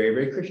 This is very,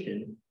 very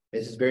Christian.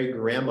 This is very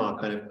grandma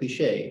kind of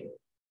cliche.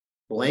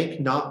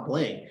 Blank, not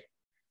blank.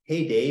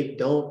 Hey, Dave,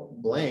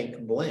 don't blank.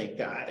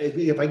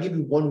 If I give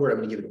you one word, I'm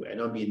going to give it away. I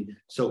know I'm being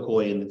so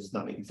coy and it's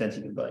not making sense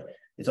even, but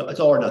it's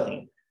all or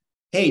nothing.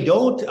 Hey,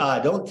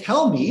 don't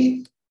tell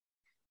me,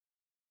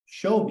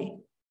 show me.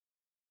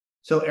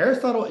 So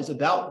Aristotle is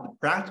about the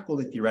practical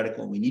and the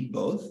theoretical, and we need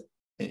both.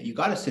 And you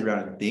got to sit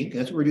around and think. And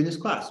that's what we're doing in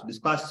this class. This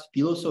class is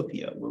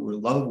philosophia, where we're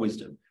love of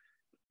wisdom.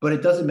 But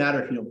it doesn't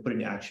matter if you don't put it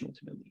into action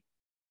ultimately.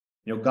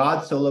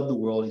 God so loved the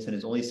world, he sent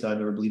his only son,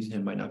 whoever believes in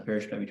him might not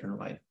perish but have eternal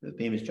life. The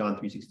famous John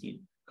 3:16.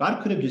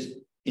 God could have just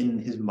in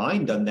his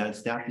mind done that,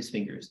 snapped his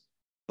fingers,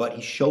 but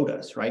he showed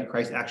us, right?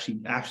 Christ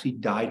actually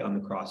died on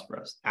the cross for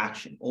us.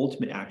 Action,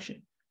 ultimate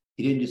action.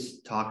 He didn't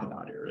just talk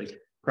about it. Like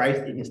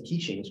Christ in his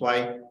teaching. That's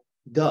why,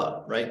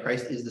 right?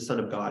 Christ is the Son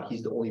of God.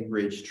 He's the only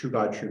bridge, true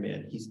God, true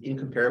man. He's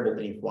incomparable to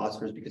any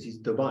philosophers because he's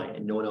divine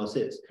and no one else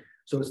is.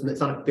 So it's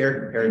not a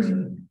fair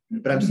comparison.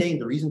 But I'm saying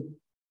the reason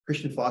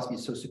Christian philosophy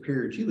is so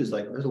superior too is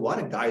like there's a lot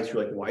of guys who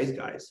are like wise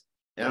guys.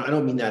 And I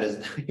don't mean that as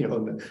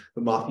the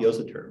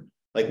mafioso term,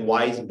 like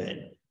wise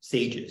men,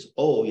 sages.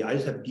 Oh yeah, I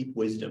just have deep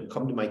wisdom.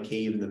 Come to my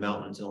cave in the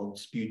mountains and I'll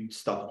spew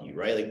stuff to you,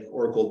 right? Like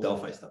Oracle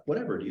Delphi stuff.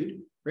 Whatever,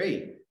 dude.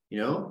 Great.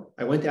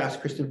 I went to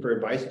ask Kristen for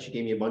advice and she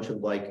gave me a bunch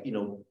of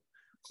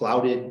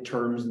clouded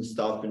terms and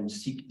stuff and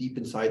seek deep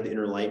inside the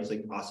inner light. It's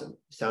like awesome.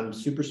 Sound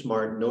super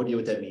smart. No idea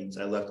what that means.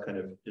 I left kind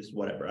of just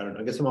whatever. I don't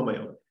know. I guess I'm on my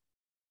own.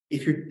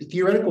 If your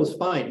theoretical is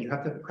fine, you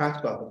have to have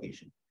practical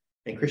application.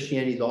 And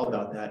Christianity is all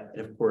about that.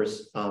 And of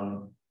course,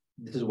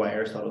 this is why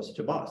Aristotle is such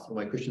a boss and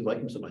why Christians like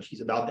him so much.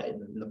 He's about that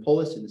in the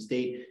polis, in the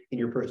state, in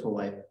your personal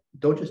life.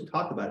 Don't just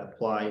talk about it,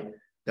 apply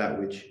that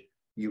which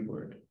you've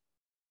learned.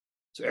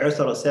 So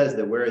Aristotle says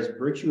that whereas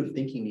virtue of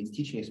thinking needs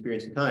teaching,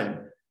 experience, and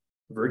time,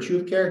 virtue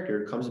of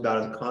character comes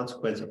about as a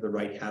consequence of the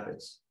right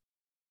habits.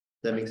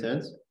 Does that make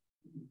sense?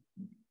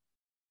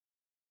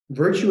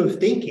 Virtue of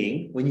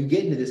thinking, when you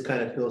get into this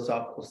kind of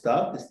philosophical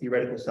stuff, this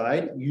theoretical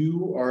side,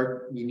 you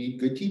need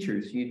good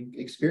teachers, you need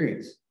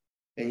experience,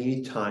 and you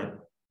need time.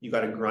 You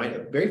got to grind.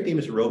 A very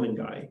famous Roman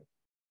guy,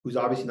 who's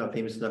obviously not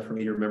famous enough for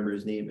me to remember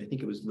his name. I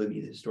think it was Livy,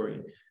 the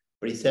historian,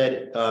 but he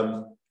said,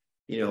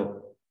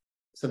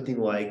 something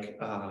like,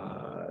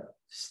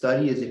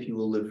 study as if you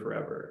will live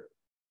forever.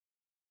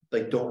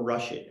 Like, don't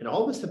rush it. And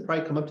all of us have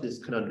probably come up to this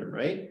conundrum,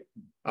 right?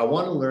 I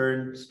want to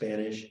learn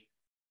Spanish,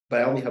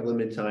 but I only have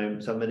limited time.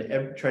 So I'm going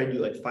to try to do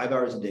like 5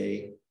 hours a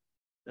day.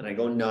 And I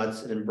go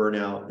nuts and then burn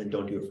out and then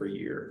don't do it for a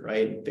year,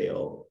 right? And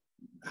fail.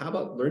 How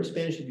about learn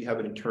Spanish if you have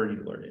an eternity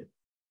to learn it?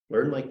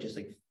 Learn just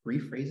 3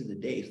 phrases a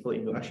day so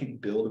you actually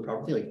build a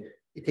proper thing. Like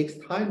it takes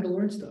time to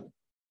learn stuff.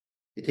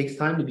 It takes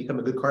time to become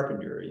a good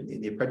carpenter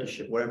in the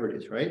apprenticeship, whatever it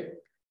is, right?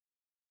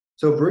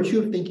 So virtue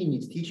of thinking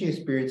needs teaching,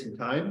 experience, and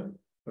time.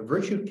 A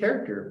virtue of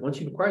character, once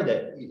you've acquired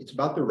that, it's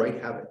about the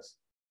right habits.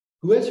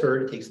 Who has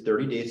heard it takes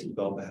 30 days to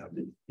develop a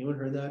habit? Anyone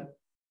heard that?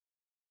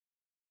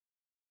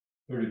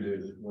 30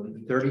 days.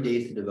 30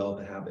 days to develop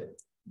a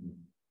habit.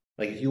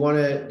 Like if you want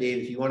to,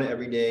 Dave, if you want to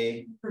every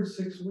day. For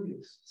 6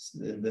 weeks.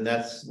 Then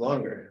that's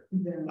longer.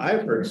 Yeah.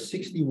 I've heard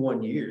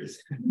 61 years.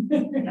 And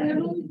it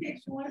only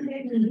takes one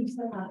day to lose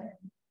the habit.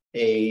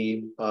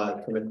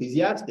 From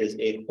Ecclesiastes,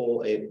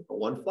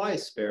 one fly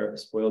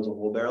spoils a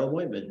whole barrel of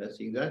ointment. That's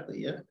exactly,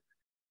 yeah.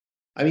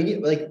 I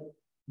mean, like,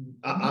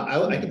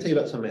 I can tell you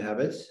about some of my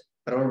habits.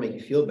 I don't want to make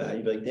you feel bad.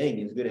 You'd be like, dang,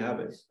 these good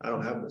habits. I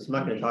don't have this. I'm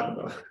not going to talk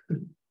about it.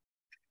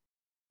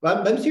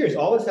 But I'm serious.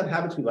 All of us have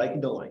habits we like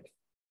and don't like.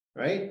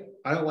 right?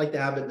 I don't like the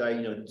habit that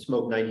I,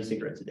 smoke 90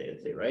 cigarettes a day,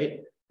 let's say, right?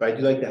 But I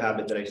do like the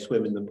habit that I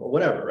swim in the pool,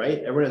 whatever, right?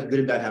 Everyone has good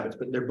and bad habits,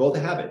 but they're both a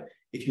habit.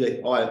 If you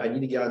like, oh, I need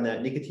to get on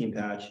that nicotine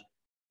patch.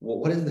 Well,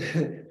 what is the,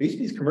 there used to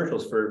be these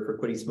commercials for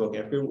quitting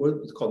smoking. I forget what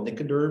it's called,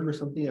 Nicoderm or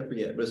something, I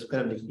forget, but it's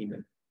kind of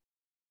nicotine.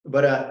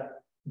 But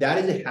that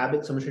is a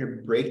habit, someone's trying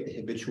to break the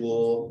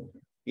habitual,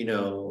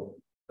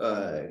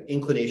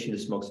 inclination to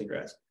smoke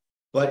cigarettes.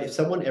 But if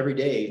someone every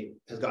day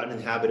has gotten in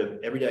the habit of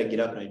every day I get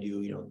up and I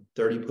do,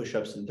 30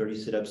 push-ups and 30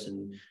 sit-ups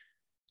and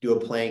do a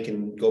plank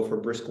and go for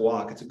a brisk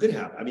walk, it's a good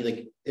habit. I mean,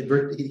 like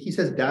he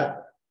says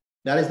that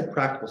is the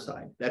practical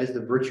side. That is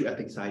the virtue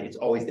ethic side. It's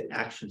always the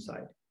action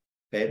side.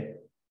 Okay.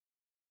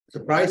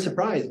 Surprise,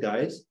 surprise,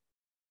 guys.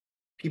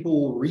 People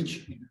will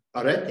reach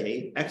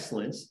arete,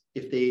 excellence,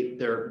 if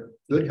their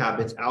good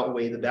habits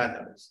outweigh the bad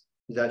habits.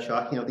 Is that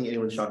shocking? I don't think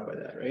anyone's shocked by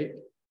that, right?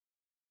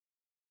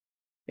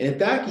 And in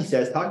fact, he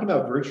says, talking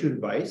about virtue and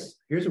vice,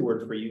 here's a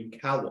word for you,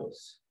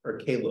 kalos or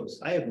kalos.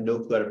 I have no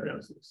clue how to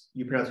pronounce this.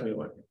 You pronounce it when you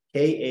want.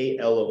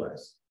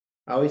 K-A-L-O-S.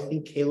 I always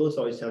think kalos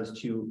always sounds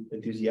too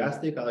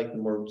enthusiastic. I like the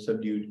more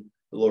subdued,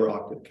 the lower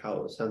octave,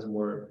 kalos. Sounds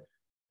more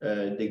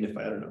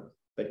dignified. I don't know.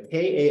 But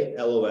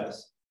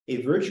K-A-L-O-S.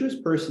 A virtuous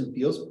person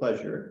feels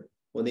pleasure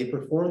when they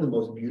perform the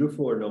most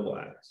beautiful or noble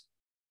acts.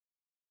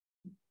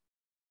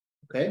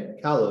 Okay,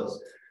 kalos.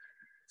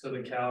 So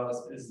the callous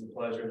is the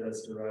pleasure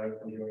that's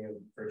derived from doing a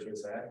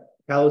virtuous act?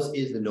 Callous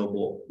is the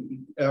noble.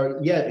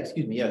 Yeah,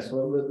 excuse me. Yes,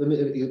 well,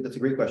 that's a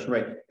great question.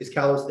 Right? Is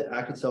callous the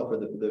act itself or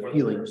the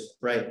feelings?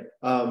 Right.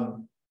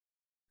 The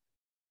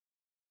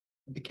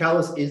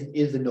callous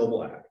is the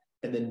noble act,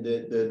 and then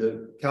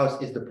the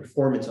callous is the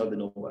performance of the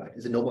noble act.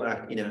 Is a noble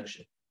act in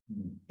action.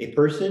 A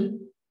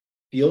person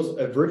feels,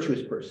 a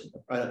virtuous person,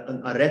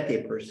 an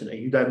arete person, a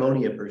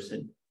eudaimonia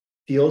person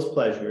feels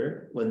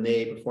pleasure when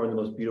they perform the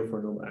most beautiful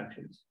and noble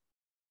actions.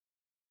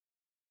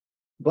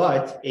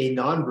 But a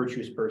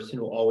non-virtuous person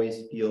will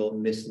always feel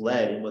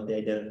misled in what they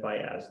identify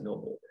as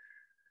noble.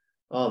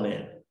 Oh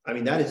man, I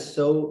mean, that is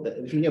so,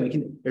 there's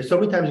so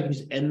many times you can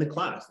just end the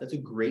class. That's a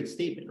great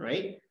statement,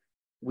 right?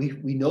 We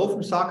know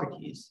from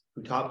Socrates,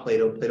 who taught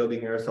Plato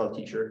being Aristotle's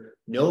teacher,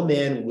 no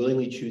man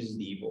willingly chooses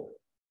the evil.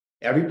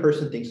 Every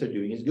person thinks they're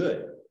doing is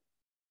good.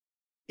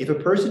 If a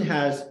person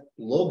has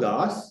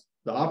logos,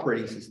 the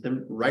operating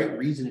system, right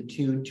reason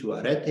attuned to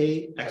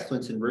arete,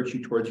 excellence and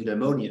virtue towards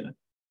eudaimonia,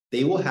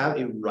 they will have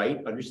a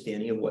right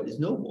understanding of what is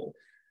noble.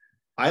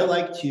 I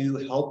like to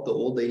help the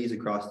old ladies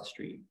across the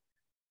street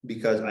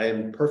because I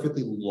am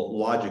perfectly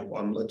logical.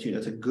 I'm attuned.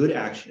 That's a good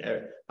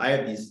action. I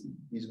have these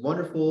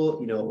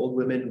wonderful, old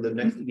women who live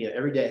next to me.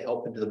 Every day I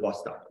help them to the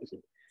bus stop.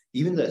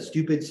 Even the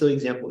stupid, silly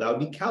example, that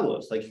would be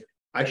kalos. Like,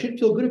 I should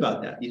feel good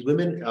about that. These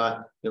women,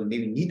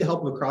 maybe need the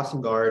help of a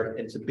crossing guard,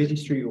 and it's a busy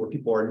street where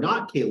people are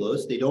not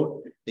kalos.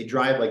 They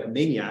drive like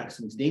maniacs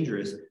and it's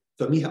dangerous.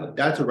 So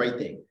that's a right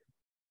thing.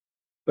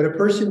 But a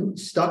person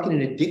stuck in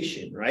an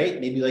addiction, right?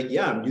 Maybe like,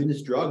 yeah, I'm doing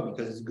this drug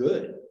because it's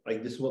good.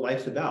 Like, this is what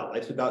life's about.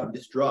 Life's about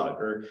this drug.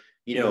 Or,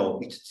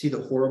 we see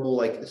the horrible,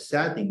 the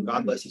sad thing.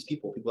 God bless these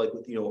people. People like,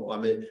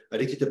 I'm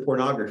addicted to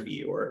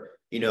pornography, or,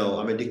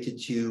 I'm addicted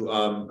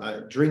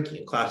to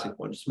drinking, a classic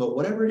one, smoke,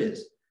 whatever it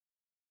is.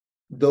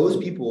 Those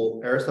people,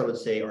 Aristotle would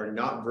say, are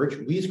not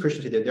virtuous. We as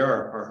Christians say that there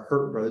are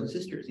hurt brothers and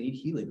sisters. They need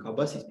healing. God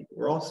bless these people.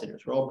 We're all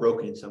sinners. We're all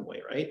broken in some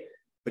way, right?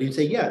 But you'd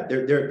say, yeah,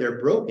 they're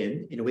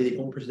broken in a way they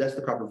don't possess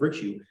the proper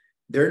virtue.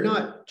 They're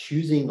not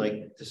choosing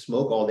to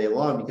smoke all day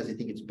long because they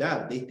think it's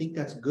bad. They think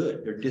that's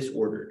good. They're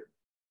disordered.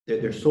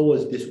 Their soul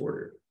is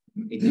disordered.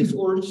 A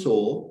disordered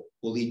soul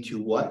will lead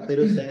to what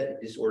Plato said,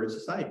 a disordered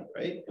society,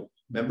 right?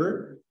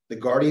 Remember, the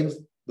guardians,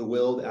 the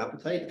will, the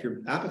appetite. If your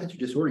appetites are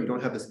disordered, you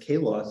don't have this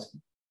kalos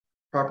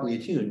properly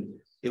attuned,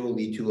 it will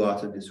lead to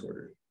lots of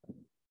disorder.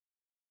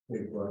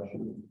 Big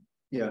question.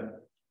 Yeah.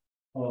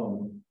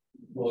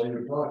 While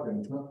you're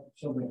talking,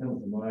 something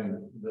comes to mind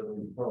that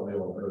we've probably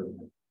all heard,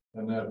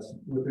 and that's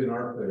within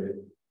our faith.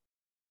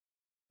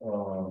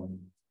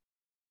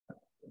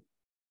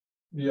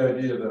 The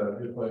idea that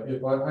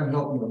if I'm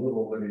helping a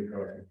little lady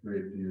across the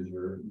street, to use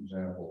your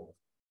example,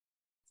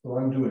 so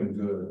I'm doing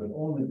good, but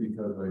only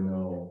because I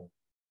know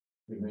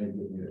it may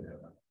give me a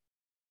heaven.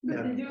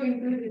 But the doing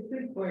good is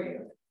good for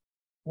you.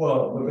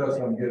 Well, but that's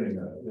what I'm getting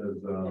at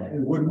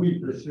is, would we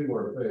pursue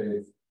our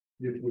faith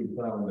if we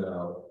found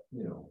out,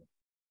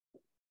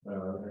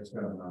 it's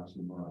kind of knocks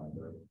your mind,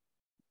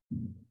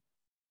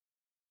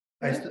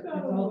 right?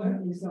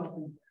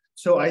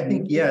 So I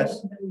think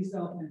yes.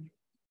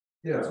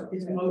 Yeah.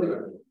 It's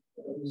motive.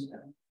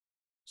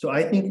 So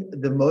I think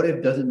the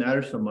motive doesn't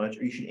matter so much,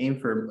 or you should aim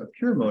for a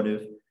pure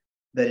motive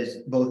that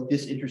is both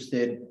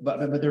disinterested,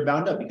 but they're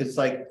bound up, because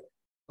it's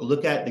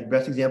look at the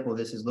best example of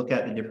this is look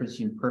at the difference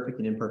between perfect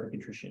and imperfect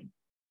contrition.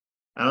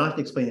 I don't have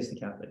to explain this to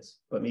Catholics,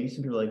 but maybe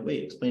some people are like,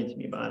 wait, explain it to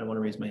me, but I don't want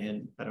to raise my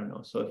hand. I don't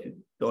know. So if you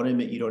don't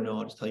admit you don't know,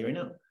 I'll just tell you right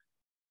now.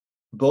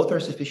 Both are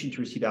sufficient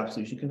to receive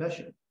absolution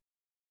confession.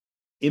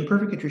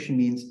 Imperfect contrition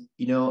means,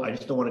 I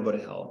just don't want to go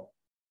to hell.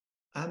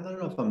 I don't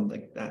know if I'm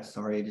that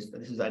sorry.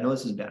 I know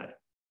this is bad.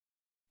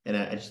 And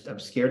I'm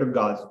scared of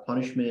God's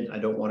punishment. I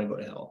don't want to go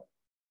to hell.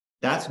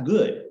 That's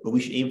good, but we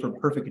should aim for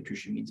perfect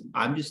contrition. Means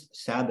I'm just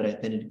sad that I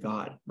offended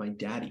God, my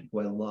daddy, who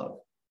I love.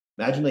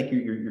 Imagine like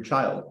your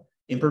child.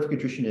 Imperfect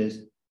contrition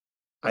is,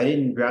 I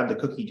didn't grab the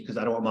cookie because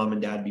I don't want mom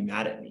and dad to be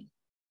mad at me.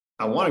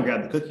 I want to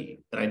grab the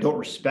cookie, and I don't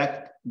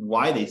respect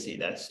why they say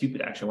that. It's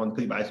stupid, actually. I want the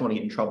cookie, but I just want to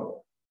get in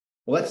trouble.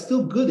 Well, that's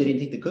still good. They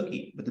didn't take the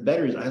cookie, but the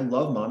better is I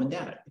love mom and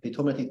dad. If they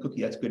told me to take the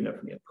cookie, that's good enough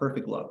for me. A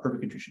perfect love,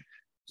 perfect contrition.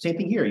 Same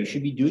thing here. You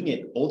should be doing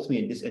it ultimately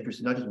in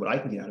disinterest, not just what I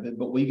can get out of it,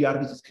 but what you get out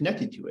of it is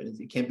connected to it.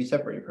 It can't be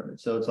separated from it.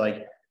 So it's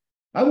like,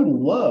 I would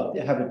love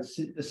to have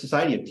a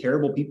society of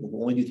terrible people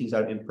who only do things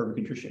out of imperfect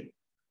contrition,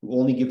 who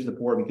only give to the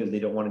poor because they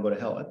don't want to go to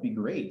hell. That'd be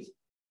great.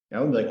 I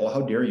would be like, oh,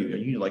 how dare you?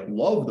 You like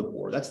love the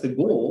poor. That's the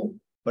goal.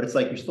 But it's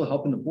like you're still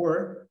helping the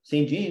poor.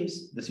 St.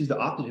 James, this is the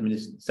opposite in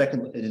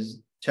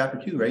his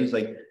chapter 2, right? He's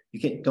like,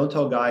 don't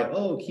tell a guy,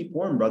 oh, keep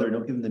warm, brother,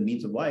 don't give him the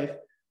means of life.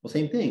 Well,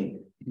 same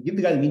thing. If you give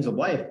the guy the means of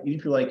life, even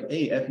if you're like,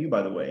 hey, F you,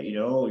 by the way,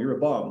 you're a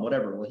bum,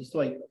 whatever. Well, he's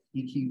still like,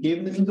 he gave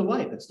him the means of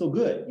life. That's still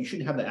good. You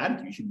shouldn't have the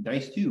attitude. You should be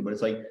nice too. But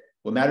it's like,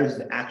 what matters is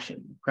the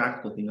action,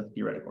 practical thing, not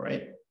theoretical,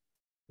 right?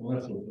 Well,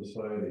 that's what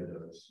society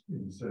does,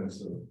 in the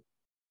sense of,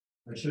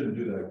 I shouldn't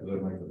do that because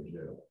I might go to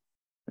jail.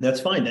 And that's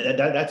fine.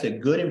 That's a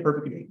good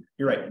imperfect contrition.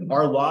 You're right.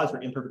 Our laws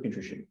are imperfect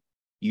contrition.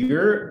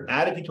 Your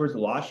attitude towards the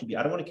law should be,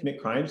 I don't want to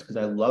commit crimes because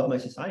I love my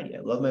society.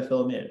 I love my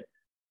fellow man.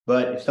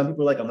 But if some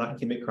people are like, I'm not going to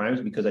commit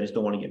crimes because I just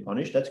don't want to get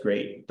punished, that's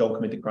great. Don't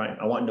commit the crime.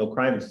 I want no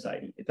crime in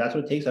society. If that's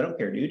what it takes, I don't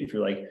care, dude. If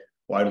you're like,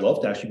 well, I'd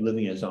love to actually be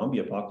living in a zombie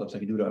apocalypse, I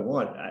can do what I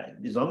want.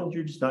 As long as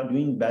you're just not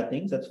doing bad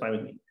things, that's fine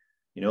with me.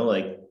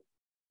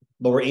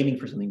 But we're aiming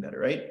for something better,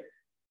 right?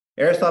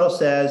 Aristotle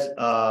says,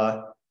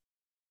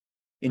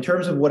 in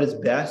terms of what is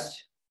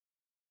best,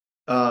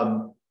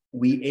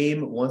 we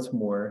aim once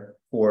more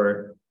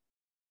for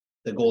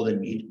the golden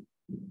mean.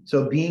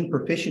 So being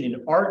proficient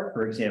in art,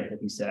 for example,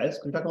 he says,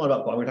 we're talking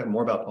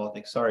more about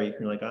politics. Sorry if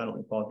you're like, I don't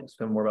like politics,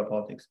 we're talking more about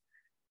politics.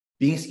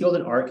 Being skilled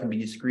in art can be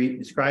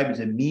described as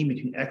a mean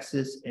between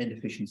excess and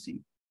deficiency.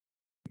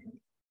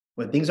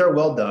 When things are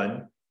well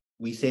done,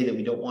 we say that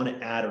we don't want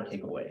to add or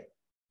take away.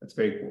 That's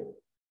very cool.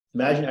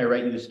 Imagine I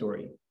write you a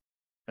story.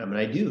 And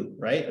I do,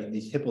 right? As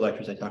these Hippo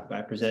lectures I talk about,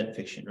 I present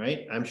fiction,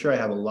 right? I'm sure I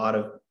have a lot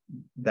of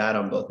bad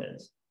on both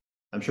ends.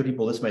 I'm sure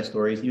people listen to my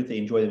stories, even if they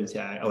enjoy them, and say,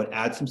 I would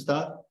add some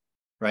stuff,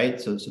 right?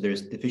 So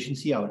there's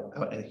deficiency.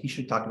 He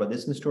should have talked about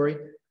this in the story,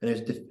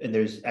 and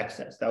there's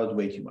excess. That was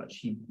way too much.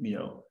 He's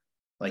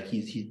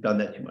done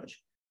that too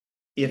much.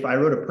 If I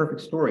wrote a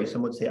perfect story,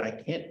 someone would say, I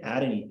can't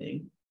add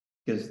anything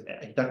because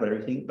I can talk about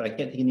everything, but I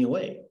can't take anything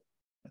away.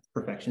 That's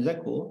perfection. Is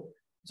that cool?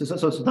 So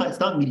it's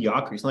not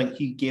mediocrity. It's not like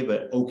he gave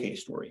an okay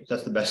story.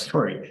 That's the best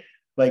story.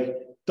 Like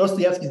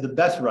Dostoevsky's the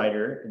best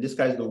writer, and this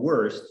guy's the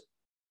worst.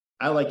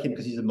 I like him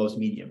because he's the most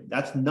medium.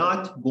 That's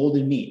not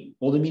golden mean.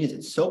 Golden mean is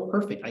it's so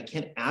perfect. I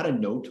can't add a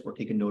note or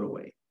take a note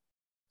away.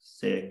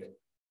 Sick.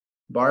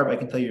 Barb, I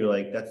can tell you,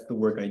 like, that's the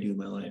work I do in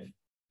my life.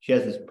 She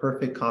has this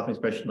perfect confident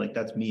expression, like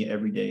that's me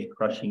every day,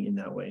 crushing in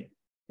that way.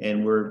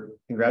 And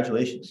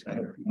congratulations. I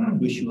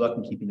wish you luck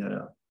in keeping that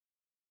up.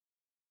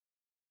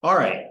 All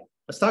right,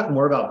 let's talk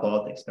more about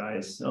politics,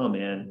 guys. Oh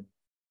man.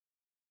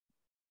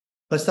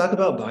 Let's talk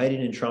about Biden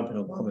and Trump and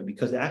Obama,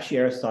 because actually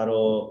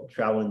Aristotle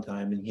traveled in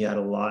time and he had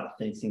a lot of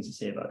things to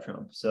say about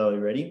Trump. So you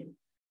ready?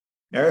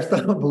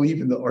 Aristotle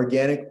believed in the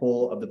organic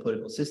whole of the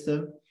political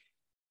system.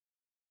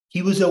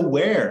 He was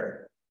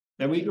aware.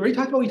 Now we already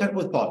talked about what we talked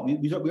about with Paul.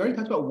 We already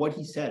talked about what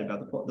he said about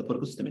the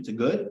political system. It's the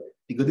good,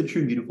 the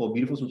true, and beautiful.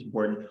 Beautiful is what's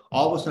important.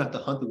 All of us don't have to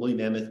hunt the woolly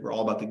mammoth. We're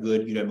all about the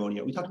good,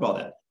 eudaimonia. We talked about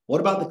that. What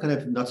about the kind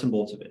of nuts and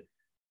bolts of it?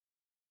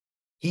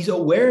 He's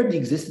aware of the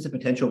existence and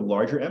potential of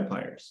larger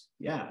empires.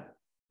 Yeah.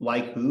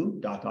 Like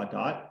who? ...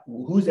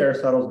 Who's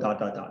Aristotle's ...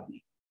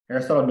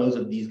 Aristotle knows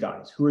of these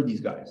guys. Who are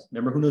these guys?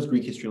 Remember, who knows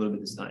Greek history a little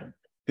bit this time?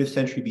 5th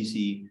century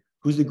BC.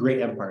 Who's the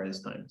great empire this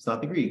time? It's not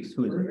the Greeks.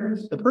 Who is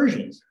it? The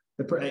Persians.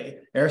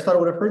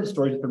 Aristotle would have heard the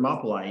stories of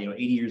Thermopylae,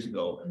 80 years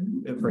ago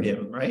for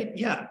him, right?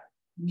 Yeah.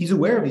 He's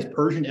aware of these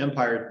Persian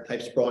empire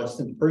type sprawling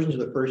systems. The Persians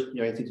are the first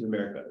United States of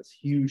America. It's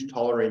huge,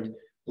 tolerant,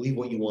 believe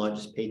what you want,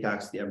 just pay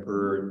tax to the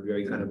emperor, and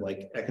very kind of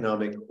like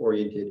economic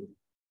oriented.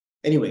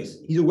 Anyways,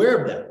 he's aware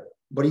of that.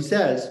 But he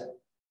says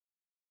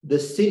the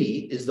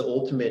city is the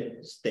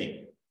ultimate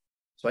thing.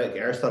 So like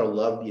Aristotle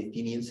loved the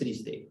Athenian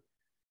city-state.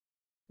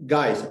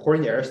 Guys,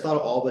 according to Aristotle,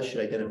 all of us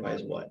should identify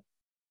as what?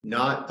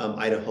 Not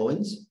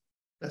Idahoans.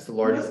 That's the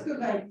largest.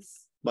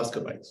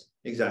 Muscovites.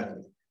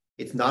 Exactly.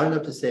 It's not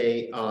enough to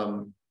say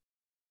that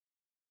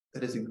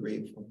is a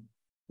great phone.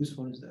 Whose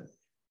phone is that?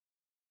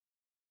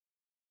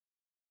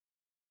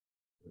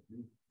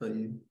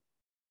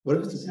 What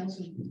if it's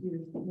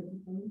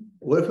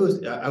what if it was?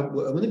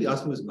 Wouldn't it be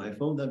awesome if it was my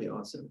phone? That'd be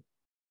awesome.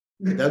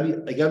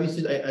 That'd be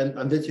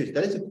I'm dead serious.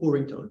 That is a cool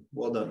ringtone.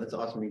 Well done. That's an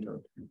awesome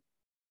ringtone.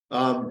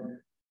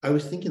 I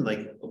was thinking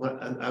like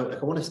I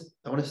want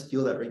to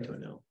steal that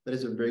ringtone now. That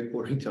is a very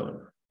cool ringtone.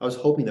 I was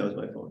hoping that was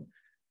my phone.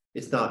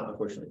 It's not,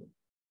 unfortunately.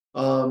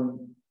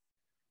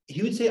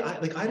 He would say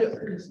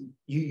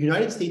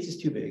United States is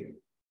too big,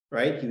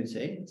 right? He would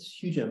say it's a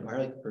huge empire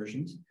like the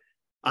Persians.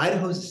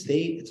 Idaho's a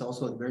state. It's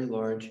also very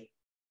large.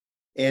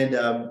 And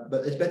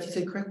but as Betsy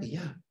said correctly,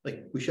 yeah,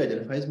 like we should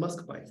identify as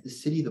Muscovites. The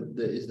city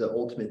is the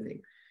ultimate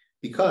thing.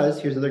 Because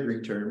here's another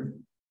Greek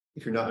term.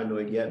 If you're not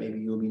annoyed yet, maybe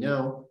you'll be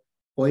now.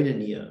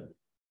 Koinonia.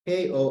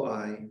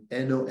 Koinonia.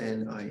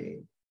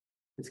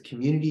 It's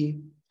community,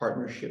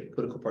 partnership,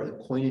 political partner.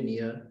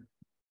 Koinonia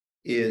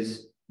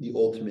is the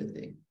ultimate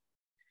thing.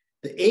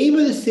 The aim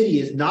of the city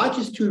is not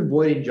just to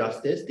avoid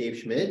injustice, Dave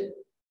Schmidt,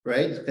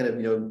 right? It's kind of,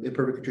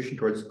 imperfect contrition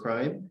towards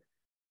crime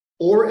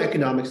or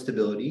economic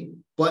stability,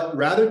 but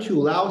rather to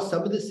allow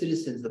some of the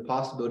citizens the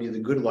possibility of the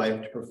good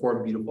life to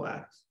perform beautiful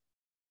acts.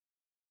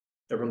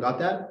 Everyone got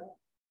that?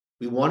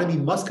 We want to be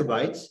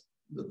Muscovites,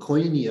 the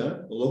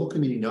koinonia, a local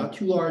community, not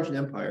too large an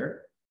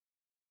empire,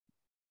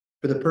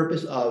 for the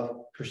purpose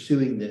of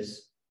pursuing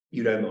this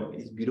eudaimonia,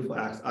 these beautiful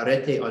acts,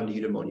 arete on the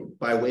eudaimonia.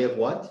 By way of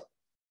what?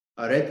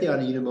 Arete on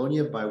the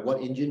eudaimonia, by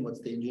what engine? What's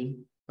the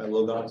engine? By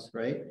Logos,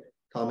 right?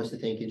 Thomas the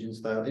Tank Engine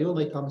style. Anyone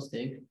like Thomas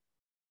Tank?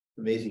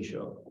 Amazing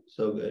show.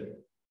 So good.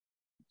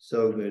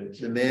 So good.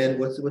 The man,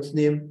 what's his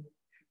name?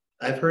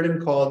 I've heard him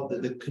called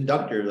the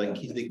conductor,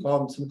 like they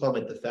call him, some call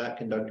him like the fat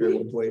conductor at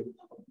one point.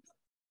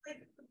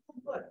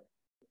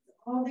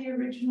 All the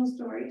original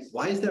stories.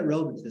 Why is that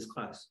relevant to this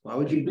class? Why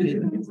would you be?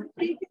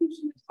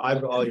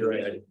 Oh, you're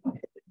right.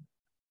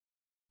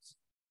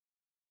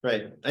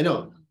 Right. I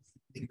know.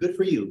 Good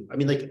for you. I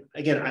mean, like,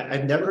 again,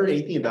 I've never heard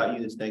anything about you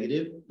that's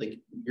negative. Like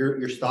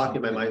your stock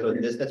in my mind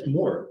like this, that's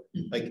more.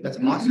 Like that's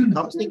awesome.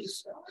 Thomas Tank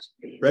is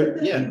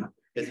right. Yeah.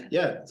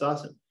 It's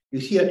awesome. You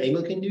see an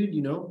Anglican dude,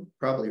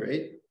 probably,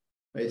 right?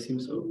 I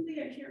assume so. I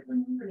can't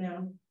remember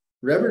now.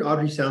 Reverend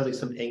Audrey sounds like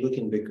some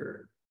Anglican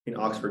vicar in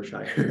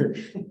Oxfordshire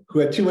who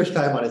had too much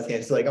time on his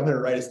hands. So like, I'm going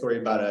to write a story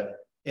about an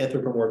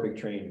anthropomorphic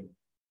train.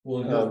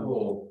 Well,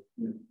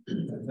 I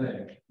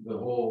think the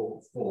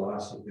whole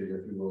philosophy,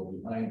 if you will,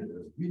 behind it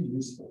is be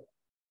useful.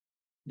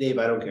 Dave,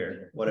 I don't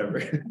care. Whatever.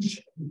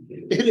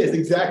 It is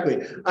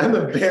exactly. I'm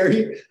a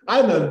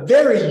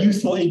very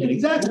useful agent.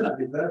 Exactly.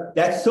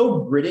 That's so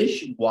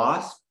British,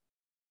 WASP.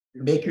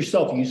 Make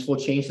yourself useful,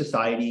 change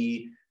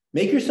society.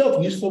 Make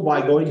yourself useful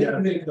by going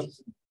down.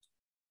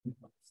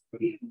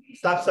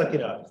 Stop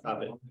sucking up.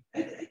 Stop it.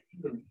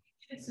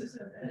 It's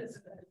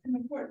an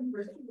important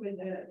person with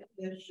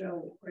the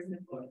show or in the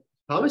book.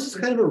 Thomas is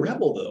kind of a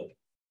rebel, though.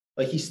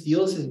 Like he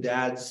steals his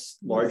dad's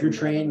larger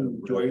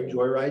train,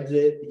 joyrides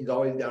it. He's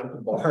always down at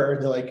the bar.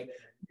 They're like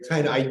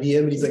trying to ID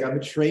him, and he's like, "I'm a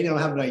train. I don't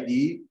have an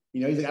ID."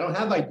 He's like, "I don't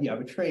have ID.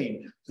 I'm a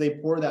train." So they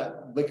pour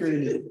that liquor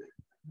in his.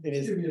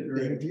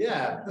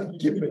 Yeah.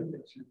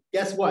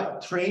 Guess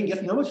what? Train.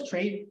 Guess how much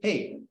train?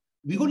 Hey,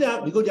 we go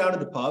down to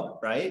the pub,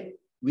 right?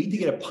 We need to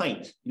get a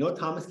pint. You know what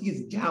Thomas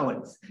gets?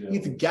 Gallons. Yeah. He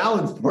gets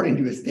gallons poured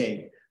into his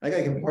tank. That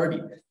guy can party.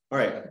 All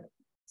right.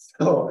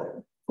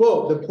 So,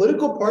 quote, the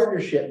political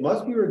partnership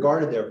must be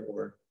regarded,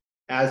 therefore,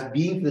 as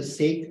being for the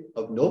sake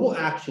of noble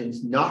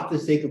actions, not for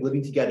the sake of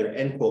living together,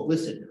 end quote.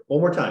 Listen,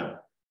 one more time.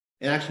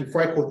 And actually,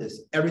 before I quote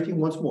this, everything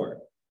once more.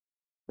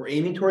 We're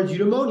aiming towards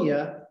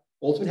eudaimonia,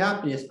 ultimate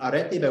happiness,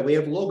 arete by way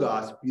of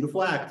logos,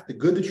 beautiful acts, the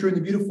good, the true, and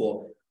the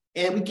beautiful.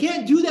 And we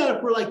can't do that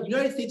if we're like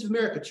United States of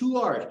America, too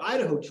large,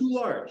 Idaho, too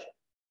large.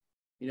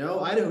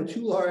 Idaho,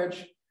 too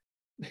large.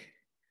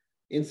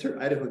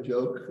 Insert Idaho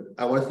joke.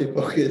 I want to stay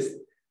focused.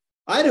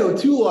 Idaho,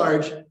 too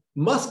large.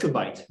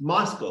 Muscovite,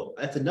 Moscow.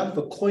 That's enough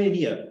of a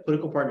koinonia,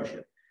 political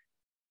partnership.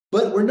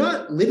 But we're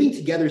not living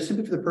together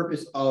simply for the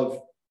purpose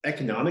of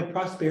economic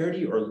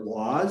prosperity or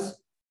laws.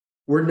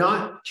 We're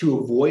not to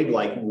avoid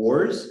like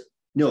wars.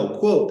 No,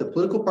 quote, the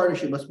political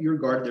partnership must be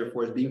regarded,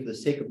 therefore, as being for the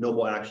sake of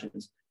noble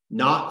actions,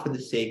 not for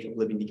the sake of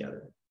living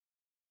together.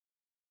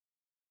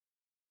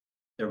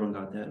 Everyone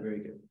got that? Very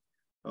good.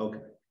 Okay.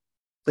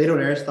 Plato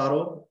and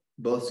Aristotle,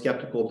 both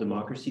skeptical of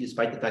democracy,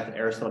 despite the fact that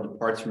Aristotle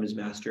departs from his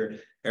master.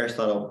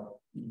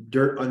 Aristotle,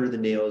 dirt under the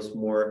nails,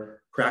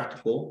 more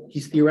practical.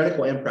 He's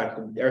theoretical and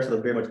practical. Aristotle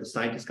is very much the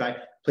scientist guy.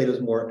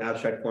 Plato's more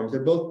abstract forms.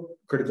 They're both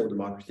critical of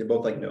democracy. They're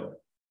both like, no.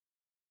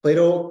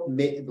 Plato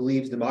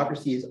believes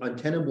democracy is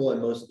untenable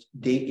and most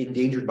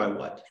endangered by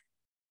what?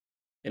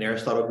 And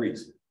Aristotle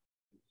agrees.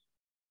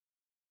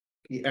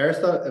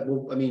 Aristotle,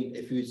 well, I mean,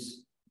 if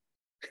he's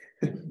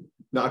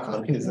not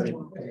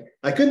communism.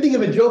 I couldn't think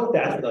of a joke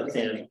fast enough,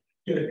 Sam.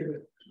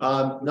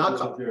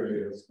 Not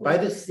by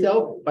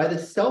the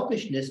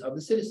selfishness of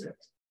the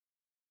citizens.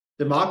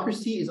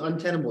 Democracy is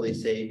untenable, they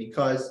say,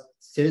 because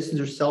citizens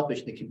are selfish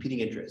in the competing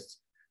interests.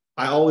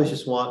 I always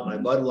just want my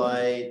Bud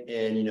Light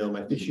and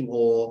my fishing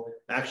hole.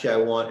 Actually, I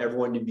want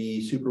everyone to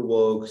be super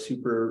woke,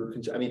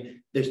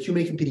 there's too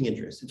many competing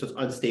interests, and so it's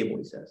unstable,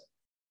 he says.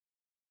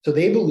 So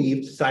they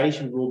believe society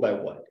should be ruled by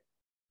what?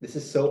 This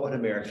is so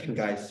un-American,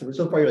 guys.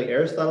 So far, you're like,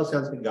 Aristotle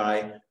sounds like a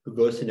guy who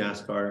goes to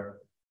NASCAR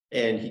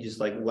and he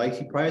just he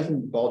probably has a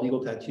bald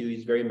eagle tattoo.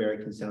 He's very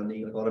American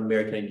sounding, like a lot of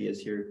American ideas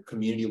here.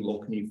 Community,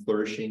 local community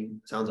flourishing.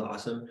 Sounds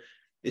awesome.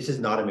 This is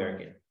not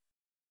American.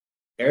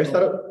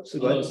 Aristotle,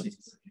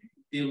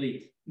 the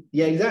elite.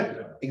 Yeah,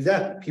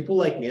 exactly. People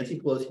like Nancy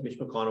Pelosi, Mitch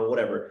McConnell,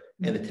 whatever,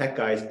 and the tech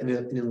guys, and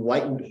an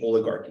enlightened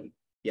oligarchy.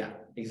 Yeah,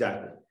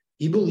 exactly.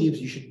 He believes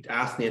you should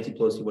ask Nancy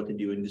Pelosi what to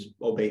do and just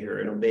obey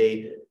her and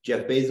obey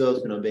Jeff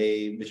Bezos and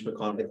obey Mitch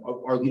McConnell.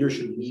 Our leaders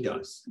should lead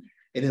us.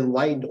 An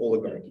enlightened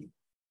oligarchy.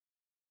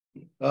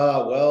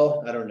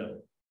 Well, I don't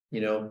know,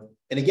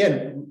 And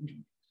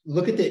again,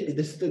 look at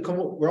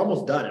we're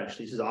almost done.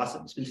 Actually, this is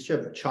awesome. It's been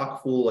such a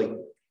chock full, like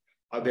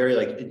a very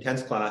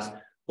intense class.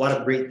 A lot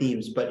of great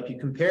themes. But if you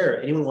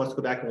compare, anyone wants to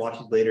go back and watch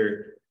these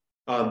later.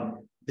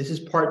 This is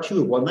part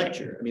 2 of one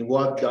lecture. I mean,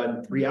 we'll have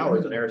done 3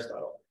 hours on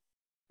Aristotle.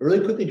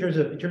 Really quickly,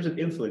 in terms of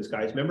influence,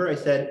 guys. Remember, I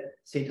said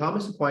St.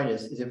 Thomas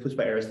Aquinas is influenced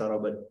by Aristotle,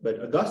 but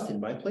Augustine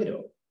by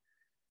Plato.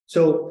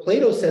 So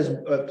Plato says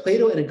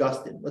Plato and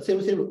Augustine. Let's say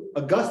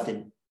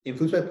Augustine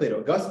influenced by Plato.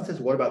 Augustine says,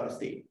 what about the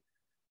state?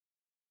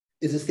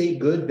 Is the state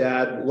good,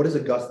 bad? What does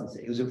Augustine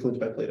say? Who's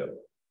influenced by Plato?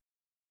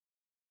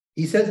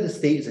 He says the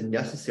state is a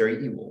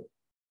necessary evil.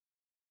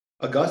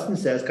 Augustine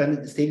says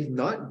the state is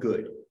not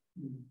good.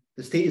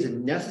 The state is a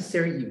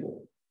necessary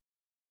evil.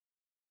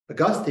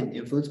 Augustine,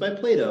 influenced by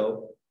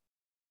Plato,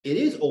 it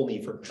is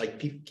only for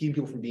keeping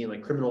people from being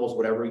criminals,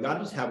 whatever. You got to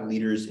just have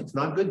leaders. It's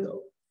not good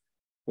though.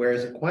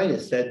 Whereas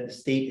Aquinas said the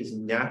state is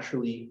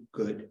naturally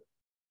good.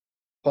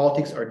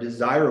 Politics are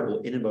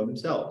desirable in and of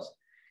themselves.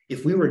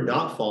 If we were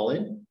not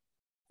fallen,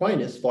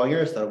 Aquinas, following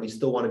Aristotle, we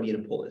still want to be in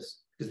a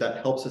polis because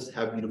that helps us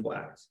have beautiful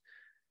acts.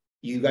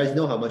 You guys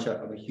know how much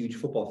I'm a huge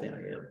football fan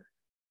I am.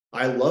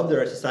 I love that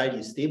our society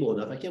is stable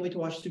enough. I can't wait to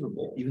watch the Super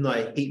Bowl, even though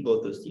I hate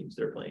both those teams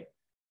they're playing.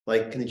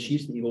 Can the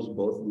Chiefs and Eagles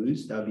both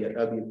lose? That'd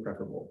be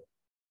preferable.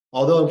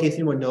 Although, in case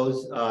anyone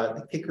knows,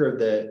 the kicker of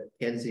the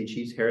Kansas City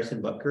Chiefs,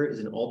 Harrison Butker, is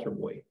an altar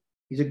boy.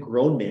 He's a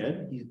grown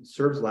man. He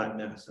serves Latin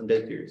Mass. I'm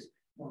dead serious.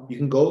 You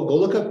can go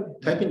look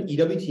up, type in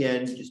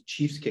EWTN, just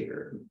Chiefs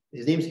kicker.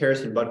 His name's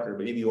Harrison Butker,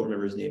 but maybe you won't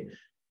remember his name.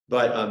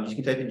 But you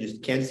can type in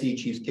just Kansas City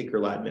Chiefs kicker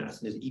Latin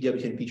Mass, and there's an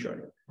EWTN feature on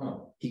it. Huh.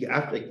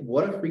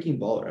 What a freaking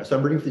baller! So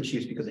I'm rooting for the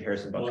Chiefs because of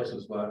Harrison Butker. Plus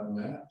his Latin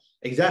Mass.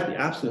 Exactly,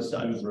 absolute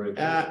stud. Right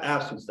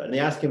Absolute stud. And they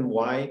ask him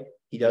why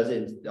he does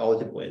it in all the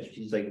typical answers.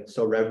 He's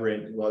so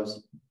reverent, he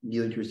loves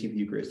kneeling to receive the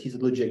Eucharist. He's a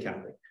legit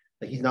Catholic.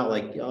 He's not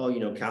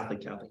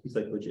Catholic. He's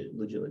legit.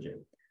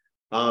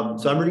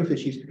 So I'm rooting for the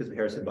Chiefs because of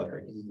Harrison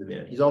Butker. He's the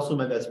man. He's also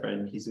my best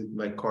friend. He's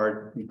my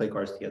card. We play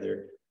cards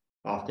together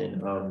often.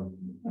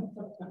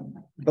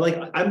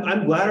 But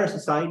I'm glad our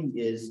society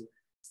is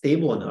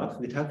stable enough.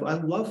 I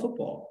love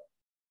football.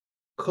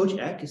 Coach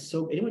Eck is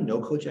anyone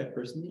know Coach Eck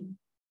personally?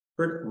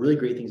 Heard really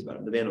great things about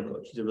him, the Vandal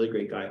coach. He's a really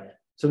great guy.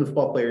 Some of the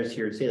football players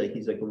here say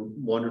he's a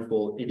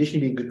wonderful, in addition to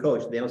being a good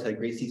coach, the Vandals had a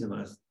great season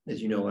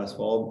last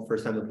fall,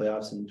 first time in the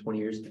playoffs in 20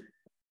 years.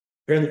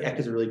 Apparently Eck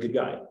is a really good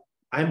guy.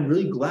 I'm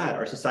really glad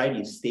our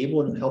society is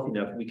stable and healthy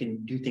enough we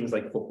can do things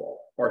like football,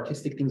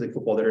 artistic things like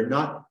football that are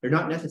not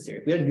necessary.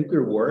 If we had a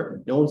nuclear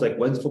war, no one's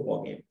when's the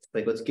football game?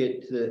 Let's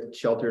get to the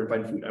shelter and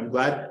find food. I'm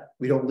glad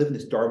we don't live in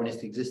this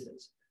Darwinist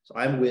existence. So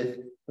I'm with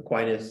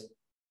Aquinas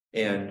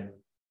and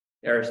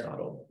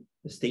Aristotle.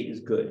 The state is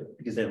good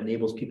because it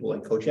enables people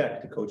like Coach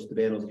Eck to coach the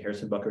Vandals and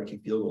Harrison Butker to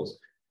kick field goals,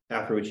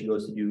 after which he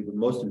goes to do the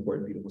most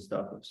important, beautiful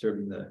stuff of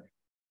serving the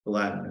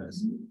Latin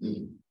Mass.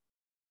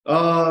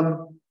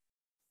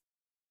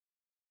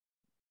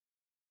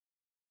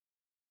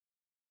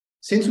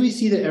 Since we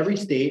see that every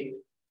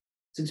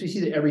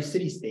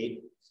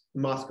city-state,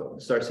 Moscow,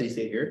 it's our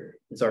city-state here,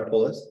 it's our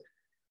polis.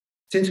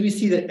 Since we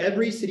see that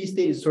every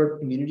city-state is sort of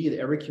community, that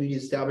every community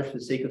is established for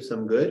the sake of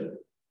some good,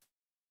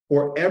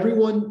 or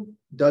everyone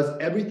does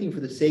everything for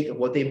the sake of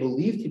what they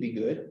believe to be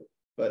good,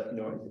 but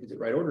is it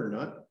right order or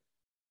not?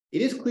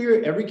 It is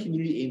clear every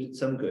community aims at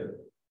some good.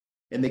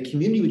 And the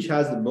community which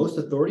has the most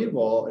authority of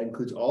all and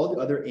includes all the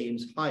other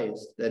aims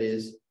highest, that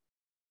is,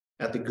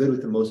 at the good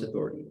with the most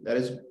authority.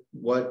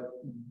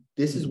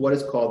 This is what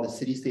is called the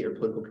city-state or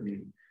political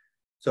community.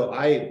 So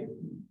I,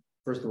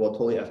 first of all,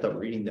 totally effed up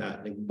reading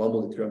that and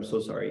bumbled it through. I'm so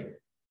sorry.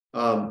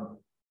 So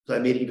I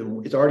made it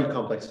it's already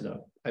complex enough.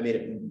 I made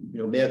it,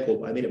 mea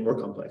culpa, I made it more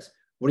complex.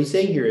 What he's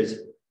saying here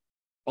is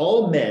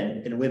all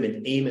men and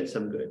women aim at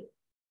some good.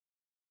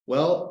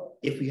 Well,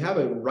 if we have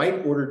a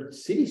right-ordered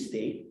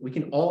city-state, we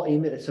can all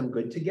aim at some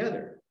good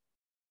together.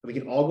 We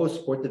can all go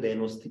support the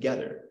Vandals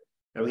together.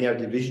 And we have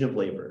division of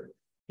labor,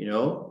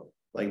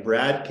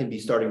 Brad can be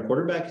starting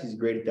quarterback because he's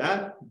great at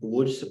that, but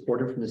we'll just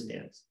support him from the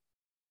stands.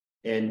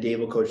 And Dave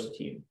will coach the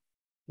team.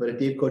 But if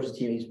Dave coaches the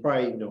team, he's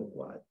probably,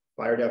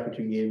 fired after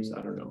 2 games.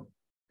 I don't know.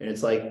 And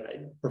it's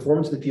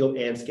performance in the field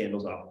and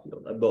scandals off the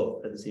field,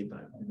 both at the same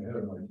time.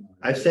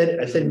 I've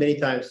said many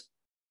times,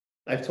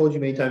 I've told you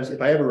many times,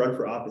 if I ever run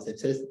for office,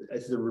 it's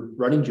a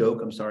running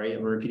joke. I'm sorry,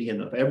 I'm going to repeat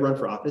again. If I ever run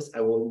for office,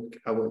 I will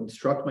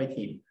instruct my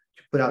team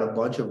to put out a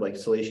bunch of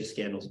salacious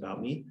scandals about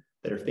me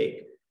that are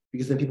fake.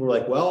 Because then people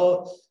are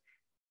well,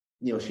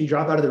 she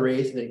dropped out of the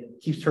race and then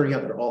it keeps turning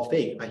out they're all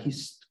fake.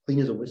 He's clean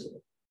as a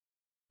whistle.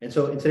 And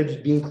so instead of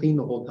just being clean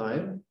the whole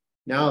time,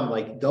 now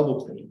I'm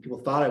double clean. People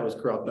thought I was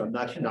corrupt, but I'm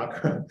actually not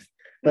corrupt.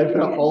 I put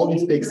out all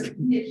these fake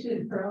scandals.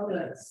 For all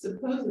the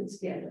supposed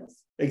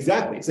scandals.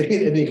 Exactly. So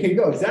and there you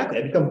go. Exactly.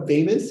 I become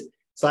famous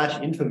 /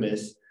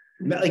 infamous.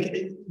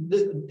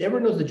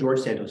 Everyone knows the George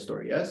Santos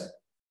story, yes?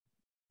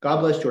 God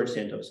bless George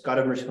Santos. God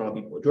have mercy on all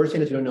people. George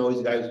Santos, you don't know,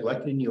 he's a guy who was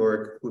elected in New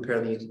York, who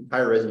apparently his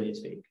entire resume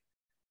is fake.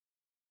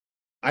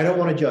 I don't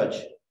want to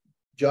judge.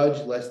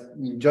 Judge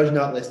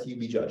not lest you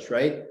be judged,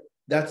 right?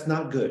 That's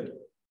not good,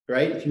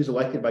 right? If he was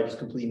elected by just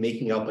completely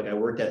making up, like I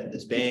worked at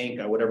this bank,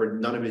 or whatever,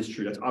 none of it is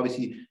true. That's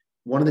obviously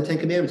one of the 10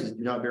 commandments is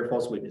do not bear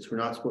false witness. We're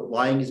not supposed,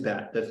 lying is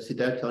bad. Does it say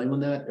that, tell anyone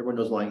that? Everyone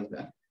knows lying is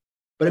bad.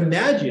 But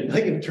imagine,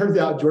 like, if it turns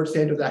out George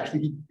Santos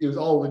actually, it was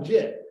all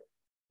legit.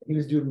 He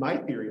was doing my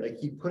theory, like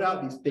he put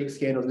out these fake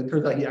scandals, and it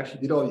turns out he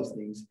actually did all these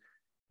things.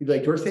 He'd be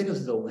like, George Santos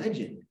is a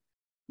legend.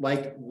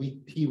 Like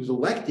he was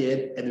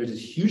elected, and there's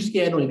this huge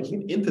scandal, and he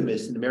became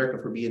infamous in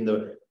America for being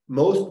the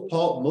most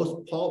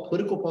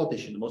political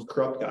politician, the most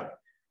corrupt guy.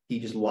 He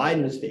just lied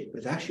and was fake. But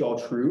it's actually all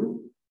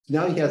true. So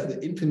now he has the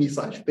infamy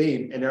 /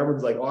 fame, and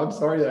everyone's like, "Oh, I'm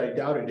sorry that I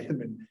doubted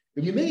him," and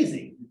it'd be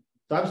amazing.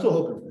 So I'm still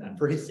hoping for that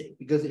for his sake,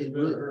 because it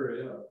really.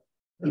 Hurry up.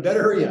 You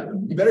better hurry up.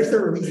 You better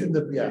start releasing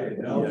the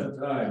Now's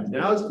the time.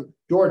 Now's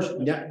George.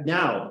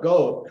 Now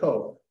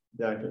go.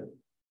 Exactly.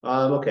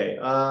 Okay.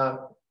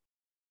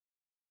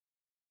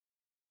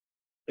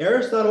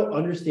 Aristotle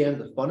understands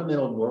the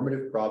fundamental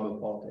normative problem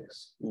of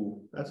politics.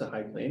 Ooh, that's a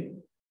high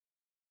claim.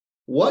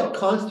 What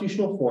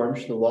constitutional form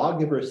should the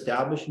lawgiver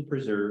establish and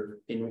preserve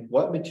in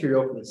what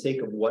material for the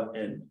sake of what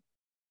end?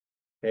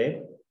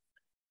 Okay.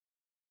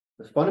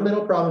 The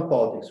fundamental problem of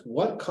politics.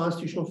 What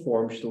constitutional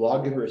form should the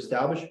lawgiver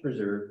establish and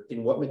preserve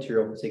in what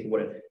material for the sake of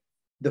what end?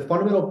 The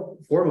fundamental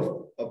form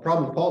of a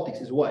problem of politics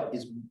is what?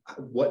 Is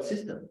what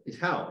system? Is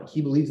how? Like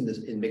he believes in this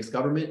in mixed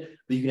government,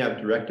 but you can have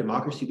direct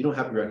democracy. We don't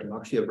have direct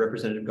democracy. You have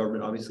representative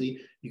government, obviously.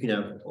 You can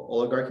have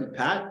oligarchy.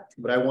 Pat,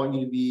 but I want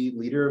you to be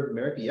leader of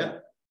America. Yeah,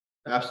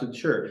 absolutely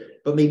sure.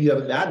 But maybe you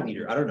have a bad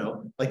leader. I don't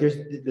know. Like there's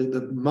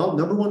the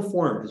number one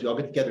form, because we all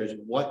get together, is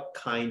what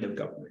kind of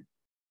government?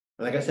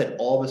 And like I said,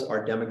 all of us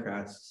are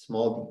Democrats,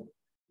 small d.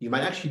 You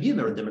might actually be a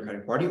member of the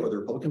Democratic Party or the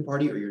Republican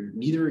Party, or you're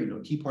neither,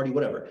 Tea Party,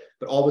 whatever.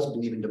 But all of us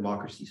believe in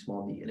democracy,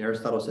 small d. And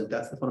Aristotle says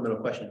that's the fundamental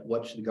question.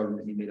 What should the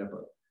government be made up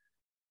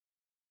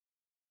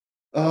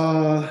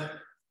of?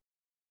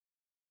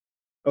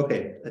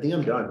 Okay, I think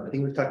I'm done. I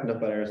think we've talked enough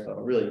about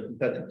Aristotle. Really, we've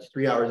had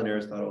 3 hours on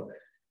Aristotle.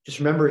 Just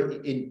remember,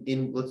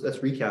 let's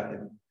recap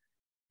him.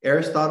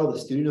 Aristotle, the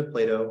student of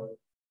Plato,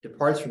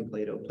 departs from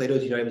Plato. Plato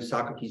is united with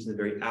Socrates in a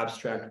very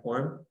abstract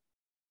form.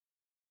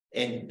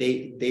 And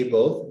they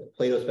both,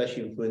 Plato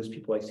especially, influenced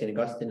people like St.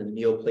 Augustine and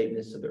the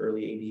Neoplatonists of the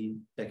early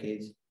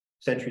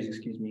centuries.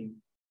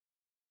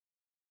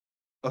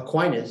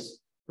 Aquinas,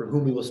 for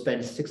whom we will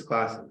spend 6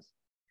 classes.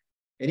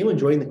 Anyone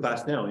joining the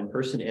class now, in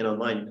person and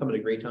online, you come at a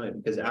great time,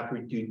 because after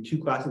we do 2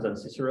 classes on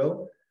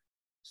Cicero,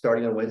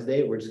 starting on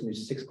Wednesday, we're just going to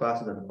do 6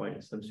 classes on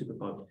Aquinas. I'm super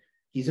pumped.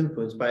 He's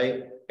influenced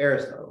by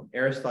Aristotle.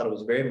 Aristotle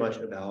was very much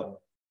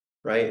about,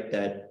 right,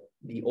 that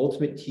the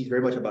ultimate, he's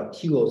very much about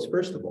telos,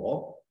 first of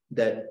all,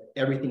 that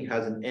everything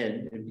has an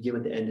end and begin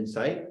with the end in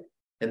sight.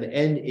 And the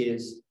end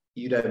is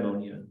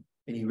eudaimonia.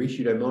 And you reach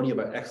eudaimonia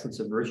by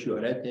excellence of virtue,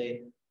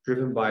 arete,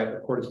 driven by,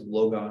 according to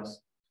logos.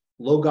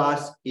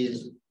 Logos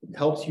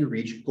helps you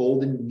reach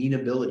golden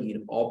meanability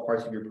in all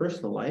parts of your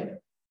personal life,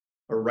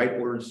 a right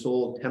ordered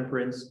soul,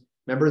 temperance.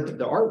 Remember,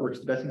 the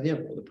artwork's the best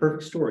example. The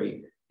perfect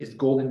story is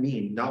golden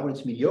mean, not when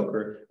it's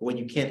mediocre, but when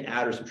you can't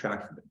add or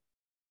subtract from it.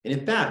 And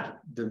in fact,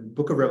 the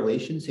book of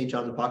Revelation, St.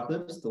 John's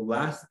Apocalypse, the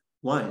last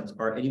lines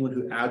are, anyone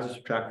who adds or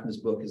subtracts from this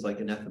book is like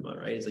anathema,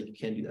 right? It's like, you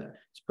can't do that.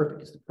 It's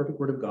perfect. It's the perfect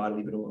word of God.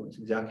 Leave it alone. It's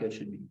exactly how it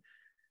should be.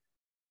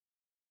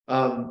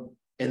 And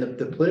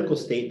the political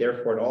state,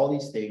 therefore, and all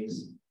these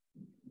things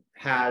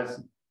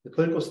the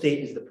political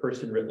state is the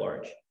person writ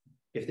large.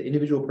 If the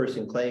individual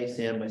person, Clay,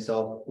 Sam,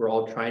 myself, we're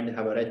all trying to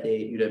have arete,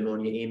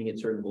 eudaimonia, aiming at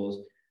certain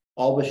goals,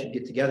 all of us should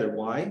get together.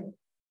 Why?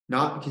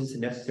 Not because it's a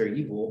necessary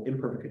evil,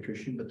 imperfect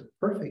contrition, but the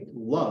perfect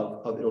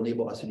love of it'll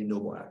enable us to do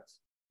noble acts.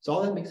 Does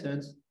all that make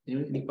sense?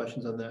 Any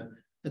questions on that?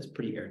 That's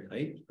pretty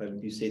airtight, if I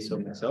do say so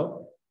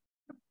myself.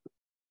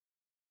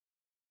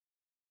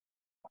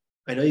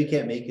 I know you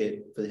can't make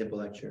it for the Hippo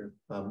lecture.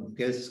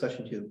 Get this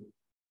discussion too,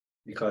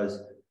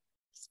 because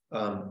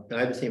and I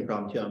have the same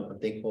problem too. I'm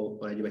thankful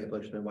when I do my Hippo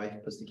lecture, my wife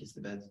puts the kids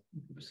to bed,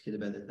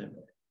 that time.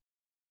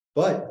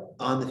 But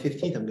on the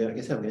 15th, I'm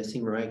gonna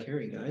sing Mariah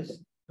Carey, guys.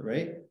 All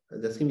right,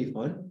 that's gonna be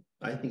fun.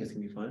 I think it's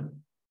gonna be fun.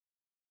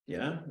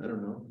 Yeah, I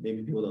don't know.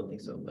 Maybe people don't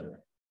think so, but.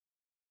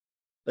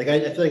 Like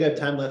I feel like I have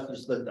time left.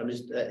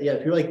 Yeah.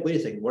 If you're like, wait a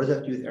second, what does that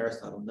have to do with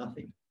Aristotle?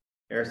 Nothing.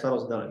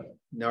 Aristotle's done.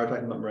 Now we're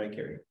talking about Mariah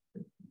Carey.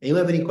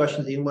 Anyone have any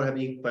questions? Anyone have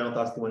any final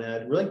thoughts they want to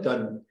add? We're like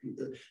done.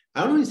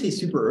 I don't really say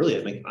super early.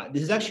 I'm like,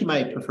 this is actually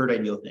my preferred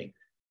ideal thing.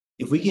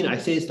 If we can, I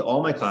say this to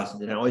all my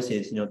classes, and I always say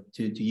this,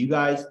 to you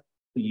guys,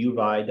 to U of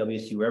I,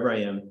 WSU, wherever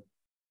I am.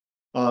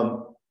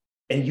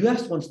 And you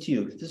asked once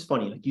too. This is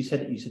funny. Like you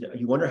said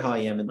you wonder how I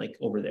am, and like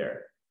over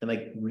there, and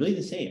like really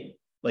the same.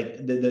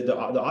 Like the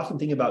awesome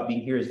thing about being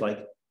here is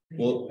like,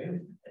 well,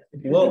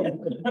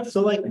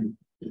 so like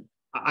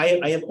I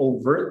am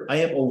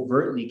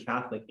overtly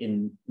Catholic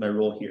in my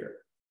role here.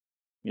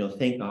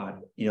 Thank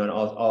God. And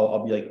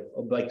I'll be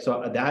like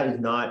so that is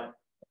not.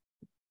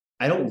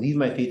 I don't leave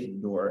my faith at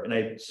the door, and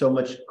I so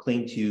much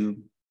cling to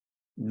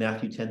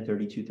Matthew 10,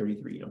 32,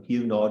 33. He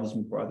acknowledges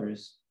me before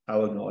others, I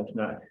will acknowledge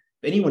not.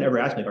 If anyone ever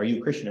asks me, are you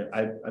a Christian?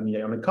 I mean,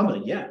 I'm gonna come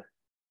like, yeah.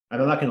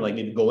 I'm not gonna like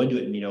maybe go into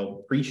it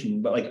and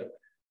preaching, but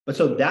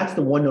so that's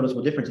the one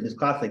noticeable difference in this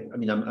class. Like, I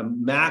mean,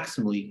 I'm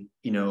maximally,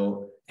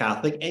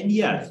 Catholic, and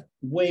yes,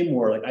 way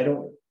more. Like,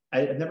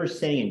 I've never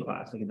sang in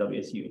class like at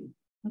WSU,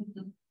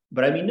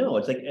 but I mean, no,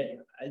 it's like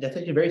that's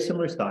actually a very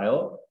similar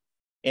style.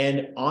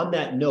 And on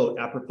that note,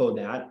 apropos of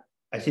that,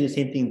 I say the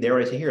same thing there.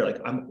 I say here, like,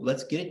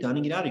 let's get it done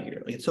and get out of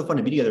here. Like, it's so fun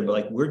to be together, but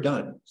like, we're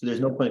done. So there's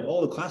no point.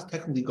 Oh, the class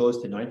technically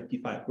goes to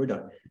 9:55. We're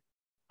done.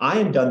 I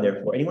am done.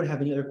 Therefore, anyone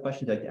have any other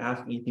questions like to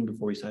ask? Anything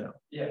before we sign off?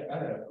 Yeah, I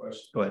have a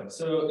question. Go ahead.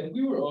 So if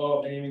we were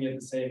all aiming at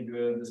the same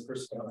good, this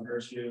person on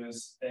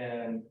virtues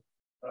and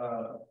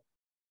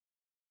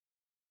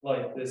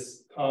like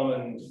this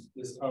common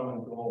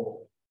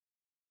goal,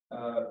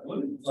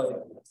 wouldn't like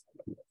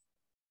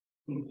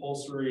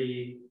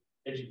compulsory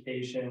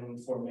education,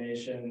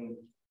 formation,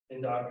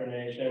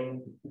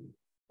 indoctrination,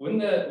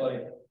 wouldn't that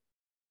like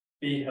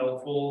be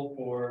helpful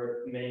for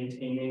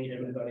maintaining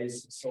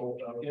everybody's sole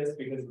focus?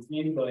 Because it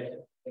seems like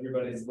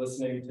everybody's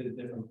listening to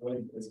different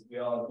voices. We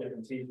all have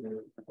different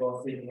teachers, we're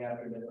all seeking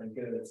after different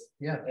goods.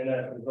 Yeah. And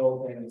that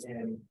resulting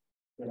in,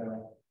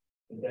 the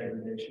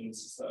degradation of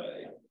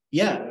society.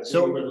 Yeah.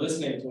 So So we're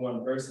listening to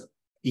one person.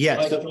 yes.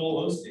 Like So,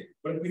 Joel Osteen.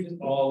 What if we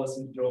just all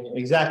listen to Joel Osteen?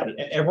 exactly.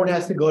 Everyone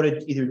has to go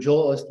to either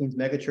Joel Osteen's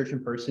mega church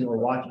in person or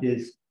watch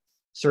his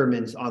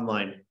sermons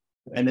online.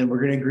 And then we're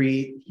going to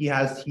agree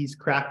he's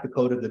cracked the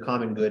code of the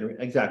common good.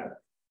 Exactly.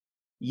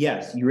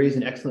 Yes, you raise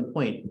an excellent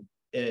point.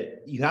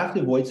 You have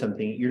to avoid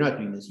something. You're not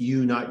doing this.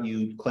 Not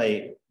you,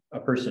 Clay, a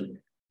person.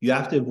 You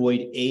have to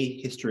avoid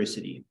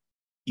historicity.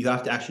 You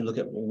have to actually look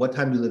at what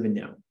time we live in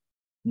now.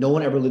 No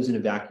one ever lives in a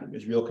vacuum.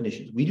 There's real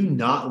conditions. We do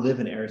not live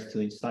in an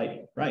Aristotelian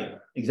society. Right.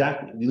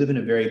 Exactly. We live in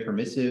a very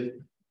permissive,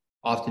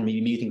 often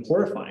maybe you think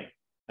horrifying.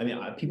 I mean,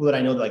 people that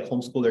I know that like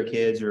homeschool their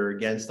kids or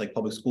against like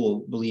public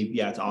school believe,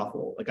 yeah, it's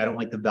awful. Like, I don't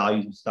like the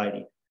values of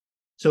society.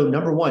 So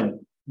number one,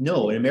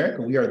 no, in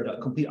America, we are the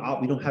complete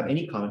we don't have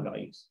any common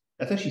values.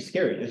 That's actually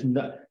scary.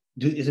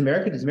 Does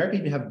America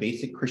even have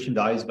basic Christian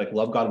values like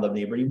love God, love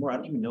neighbor anymore? I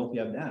don't even know if we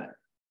have that.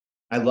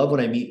 I love when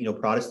I meet,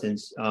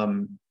 Protestants,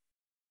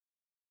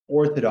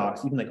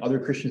 Orthodox, even like other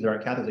Christians that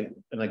aren't Catholics.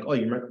 I'm like, oh,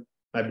 you're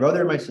my brother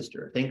and my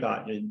sister. Thank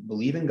God.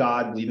 Believe in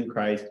God, believe in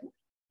Christ,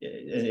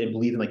 and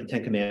believe in like the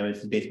 10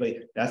 Commandments.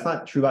 Basically, that's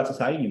not true about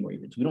society anymore.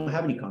 Even so, we don't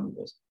have any common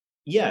goals.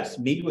 Yes,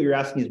 maybe what you're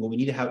asking is, well, we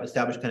need to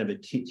establish kind of a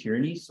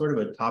tyranny, sort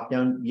of a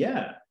top-down.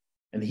 Yeah,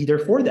 and they're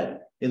for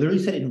that. They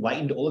literally said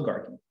enlightened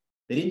oligarchy.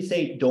 They didn't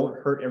say don't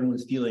hurt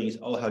everyone's feelings.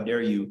 Oh, how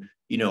dare you?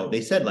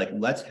 They said like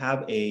let's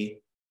have a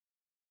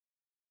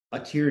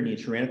tyranny, a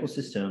tyrannical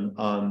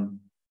system.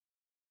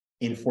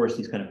 Enforce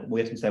these kind of. We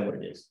have to decide what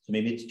it is. So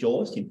maybe it's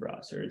Joel Osteen for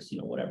us, or it's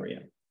whatever. Yeah.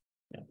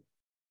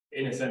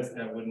 In a sense,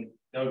 that would be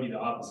the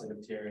opposite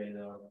of tyranny,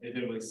 though. If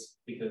it was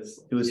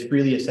because it was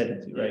freely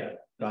assented to, right? Yeah,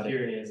 Got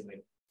tyranny is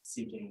like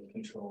seeking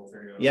control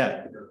for your own.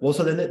 Yeah. Well,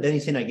 so then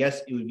he's saying, I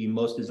guess it would be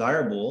most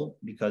desirable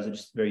because it's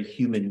just very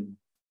human,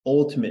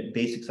 ultimate,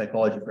 basic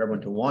psychology for everyone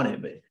to want it.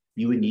 But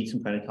you would need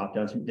some kind of top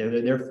down.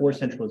 They're for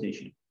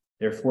centralization.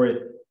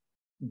 Therefore,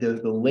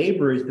 the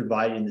labor is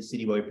divided in the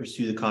city while we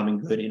pursue the common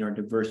good in our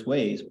diverse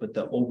ways. But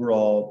the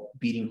overall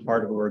beating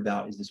heart of what we're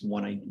about is this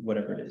one,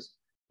 whatever it is.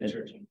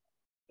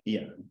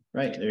 Yeah.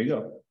 Right. There you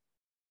go.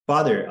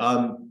 Father,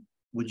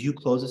 would you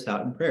close us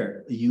out in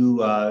prayer?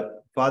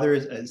 Father,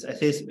 as I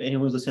say, if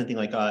anyone's listening, something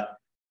like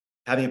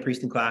having a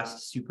priest in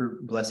class, super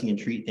blessing and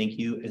treat. Thank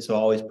you. And so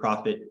always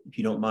profit, if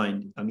you don't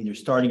mind. I'm either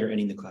starting or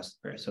ending the class of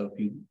prayer. So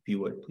if you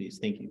would, please.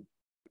 Thank you.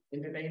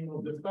 In the name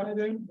of the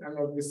Father, and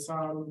of the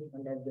Son,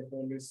 and of the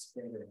Holy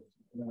Spirit.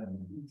 Amen.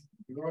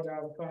 God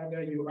our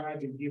Father, you are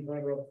the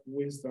giver of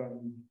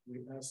wisdom.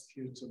 We ask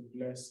you to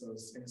bless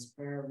us,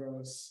 inspire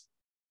us,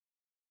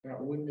 that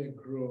we may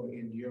grow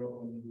in your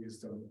own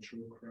wisdom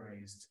through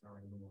Christ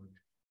our Lord.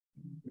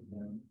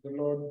 Amen. The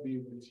Lord be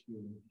with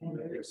you. The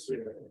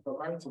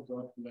Almighty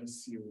God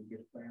bless you, the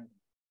Father,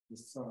 the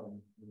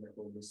Son, and the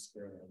Holy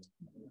Spirit.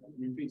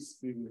 May peace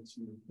be with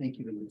you. Thank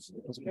you.